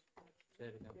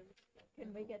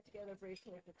 Can we get together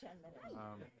briefly for 10 minutes?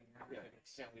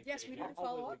 Yes, we need to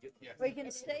follow up. We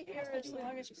can stay here as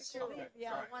long as people leave.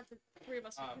 Yeah, I want the three of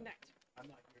us to connect. I'm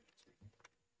not here next week,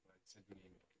 but I sent you an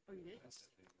email. Oh, you did? I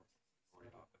sent it to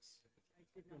the office. I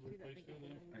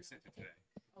sent it today.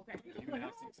 Okay. You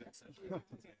announced the exec session. I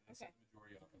sent the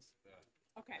majority office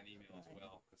Okay. an email as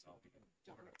well, because I'll be in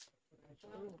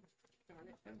Florida.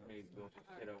 Darn it.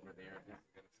 Get over there.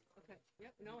 Okay,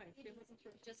 yep, no, I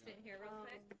Just in here real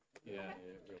quick. Yeah,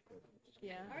 real quick.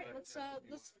 Yeah, all right, let's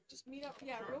just meet up,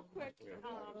 yeah, real quick.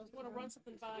 Want to run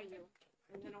something by you,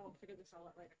 and then I'll figure this all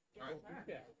out later. All right.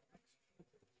 Yeah.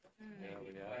 Yeah,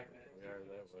 we are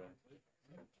that way.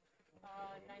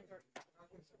 9:30.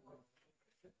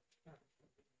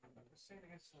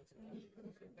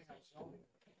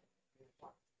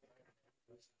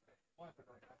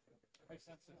 I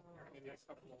sent it in the next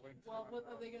couple of links. Well, what,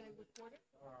 are they gonna record it?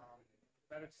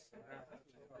 That is. Why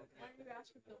don't you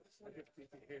ask if they'll record it?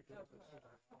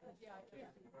 Yeah,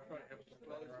 yeah.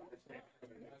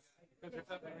 Because it's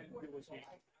nothing to do with me.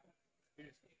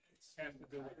 It has to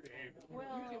do with behavior.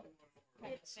 Well,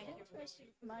 it's interesting.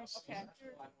 My sister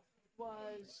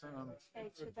was a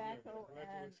tobacco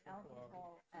and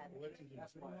alcohol addict.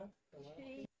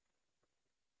 She